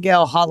 Willow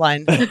Nightingale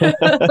hotline.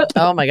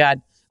 Oh my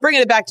God.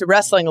 Bringing it back to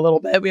wrestling a little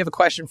bit, we have a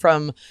question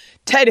from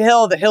Ted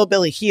Hill, the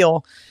Hillbilly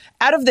Heel.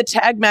 Out of the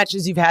tag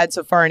matches you've had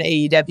so far in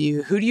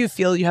AEW, who do you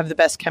feel you have the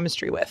best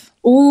chemistry with?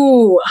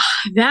 Ooh,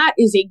 that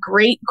is a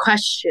great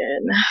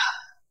question.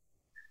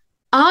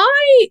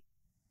 I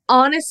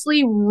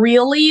honestly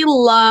really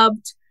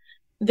loved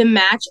the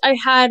match I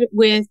had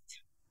with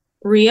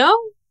Rio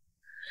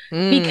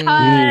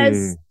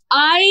because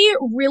I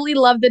really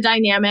love the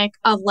dynamic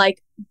of,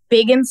 like,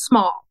 big and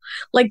small,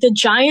 like the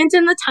giant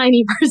and the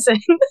tiny person.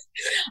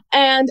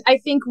 And I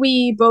think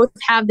we both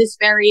have this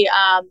very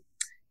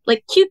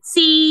like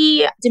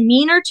cutesy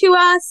demeanor to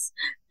us.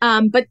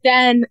 But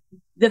then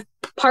the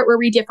part where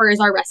we differ is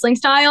our wrestling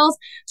styles.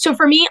 So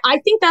for me, I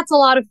think that's a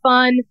lot of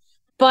fun,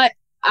 but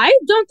I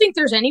don't think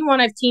there's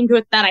anyone I've teamed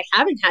with that I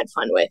haven't had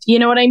fun with. You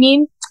know what I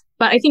mean?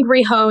 But I think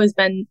Riho has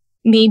been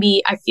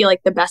maybe, I feel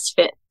like, the best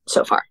fit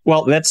so far.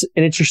 Well, that's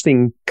an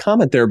interesting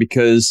comment there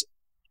because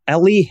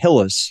Ellie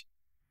Hillis,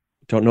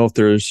 don't know if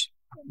there's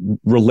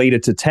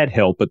related to Ted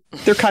Hill, but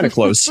they're kind of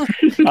close.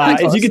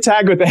 If you could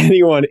tag with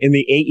anyone in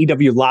the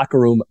AEW locker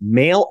room,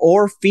 male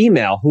or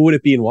female, who would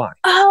it be and why?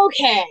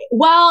 Okay.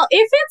 Well,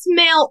 if it's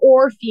male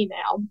or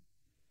female,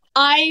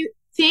 I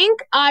think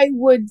I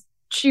would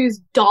choose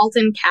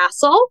Dalton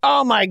Castle.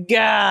 Oh my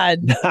God.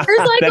 There's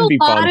like a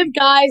lot of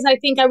guys I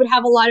think I would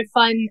have a lot of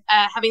fun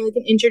having like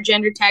an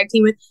intergender tag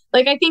team with.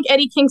 Like, I think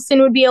Eddie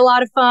Kingston would be a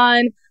lot of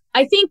fun.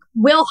 I think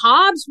Will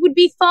Hobbs would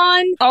be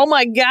fun. Oh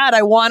my God,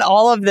 I want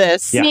all of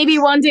this. Yeah. Maybe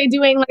one day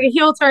doing like a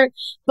heel turn.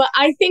 But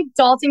I think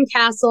Dalton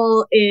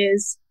Castle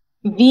is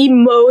the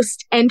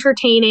most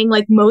entertaining,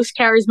 like most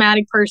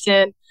charismatic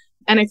person.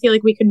 And I feel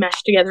like we could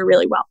mesh together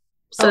really well.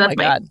 So that's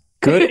my God.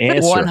 Good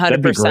answer. 100%.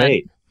 That'd be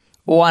great.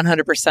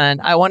 100%.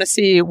 I want to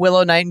see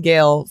Willow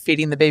Nightingale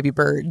feeding the baby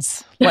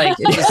birds. Like,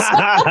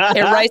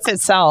 it writes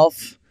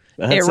itself.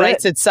 It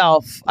writes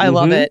itself. I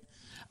love it.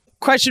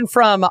 Question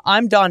from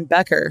I'm Don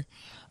Becker.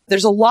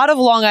 There's a lot of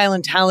Long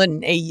Island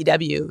talent in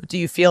AEW. Do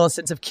you feel a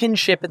sense of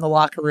kinship in the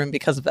locker room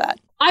because of that?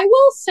 I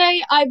will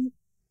say I've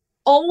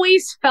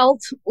always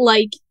felt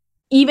like,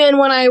 even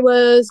when I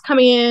was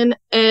coming in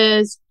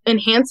as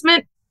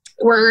enhancement,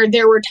 where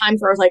there were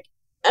times where I was like,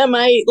 am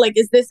I like,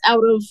 is this out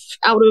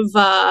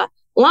of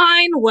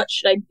line? What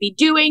should I be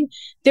doing?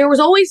 There was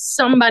always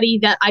somebody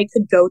that I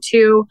could go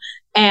to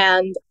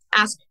and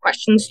ask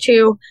questions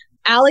to.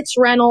 Alex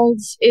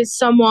Reynolds is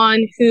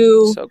someone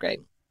who so great.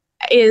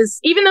 Is,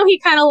 even though he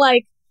kind of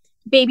like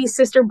baby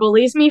sister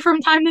bullies me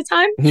from time to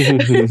time,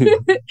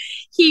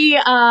 he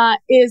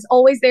is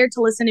always there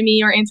to listen to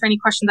me or answer any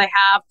questions I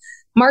have.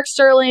 Mark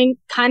Sterling,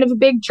 kind of a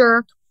big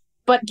jerk,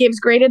 but gives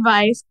great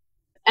advice.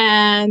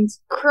 And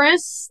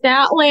Chris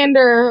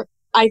Statlander,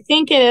 I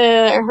think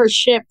her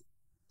ship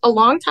a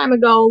long time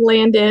ago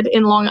landed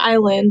in Long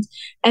Island,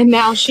 and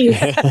now she's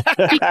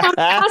become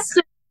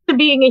accustomed to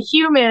being a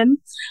human.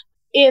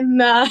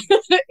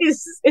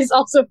 Is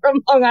also from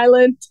Long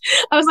Island.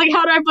 I was like,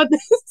 how do I put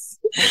this?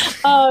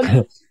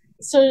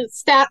 So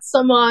Stat's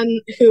someone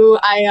who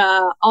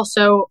I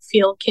also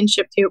feel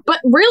kinship to, but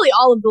really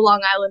all of the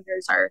Long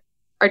Islanders are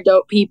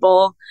dope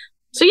people.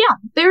 So yeah,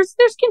 there's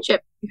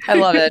kinship. I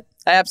love it.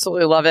 I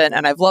absolutely love it.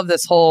 And I've loved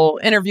this whole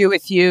interview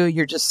with you.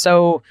 You're just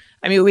so,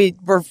 I mean,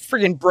 we're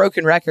freaking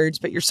broken records,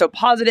 but you're so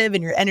positive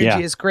and your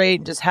energy is great.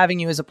 And just having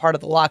you as a part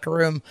of the locker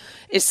room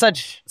is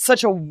such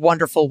a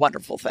wonderful,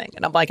 wonderful thing.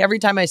 And I'm like, every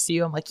time I see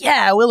you, I'm like,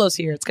 yeah, Willow's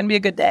here. It's going to be a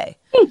good day.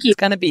 Thank you. It's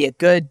going to be a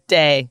good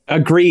day.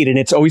 Agreed. And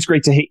it's always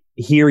great to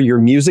hear your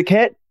music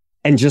hit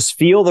and just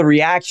feel the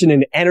reaction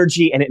and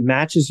energy, and it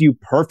matches you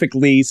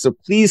perfectly. So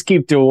please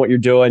keep doing what you're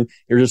doing.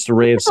 You're just a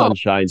ray of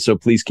sunshine. So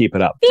please keep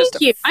it up. Thank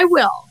you. I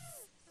will.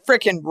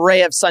 Freaking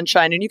ray of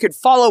sunshine. And you can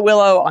follow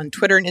Willow on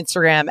Twitter and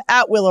Instagram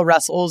at Willow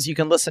Wrestles. You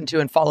can listen to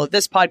and follow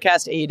this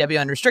podcast,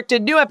 AEW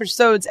Unrestricted. New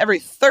episodes every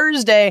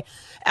Thursday,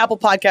 Apple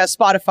Podcasts,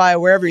 Spotify,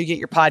 wherever you get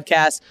your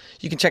podcasts.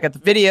 You can check out the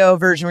video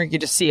version where you can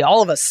just see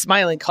all of us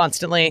smiling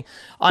constantly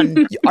on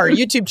our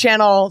YouTube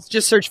channel.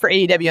 Just search for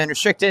AEW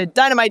Unrestricted,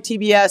 Dynamite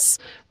TBS,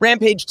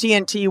 Rampage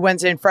TNT,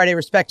 Wednesday and Friday,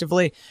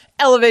 respectively.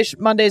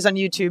 Elevation Mondays on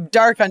YouTube,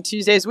 Dark on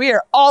Tuesdays. We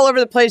are all over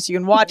the place. You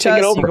can watch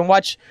us. You can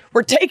watch.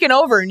 We're taking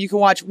over, and you can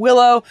watch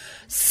Willow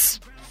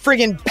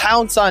friggin'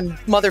 pounce on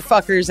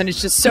motherfuckers, and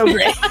it's just so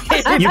great.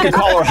 You can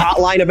call her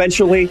hotline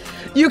eventually.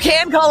 You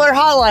can call her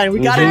hotline. We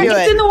got to do it.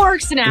 It's in the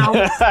works now.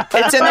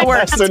 It's in the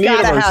works. It's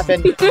got to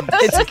happen.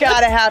 It's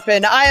got to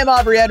happen. I am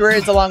Aubrey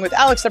Edwards, along with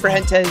Alex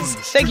Abrahentes.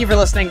 Thank you for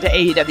listening to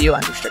AEW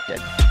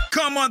Unrestricted.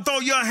 Come on, throw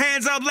your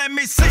hands up. Let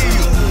me see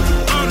you.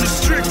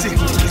 Unrestricted.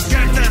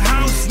 Got the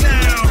house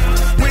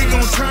now. We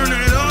gon' turn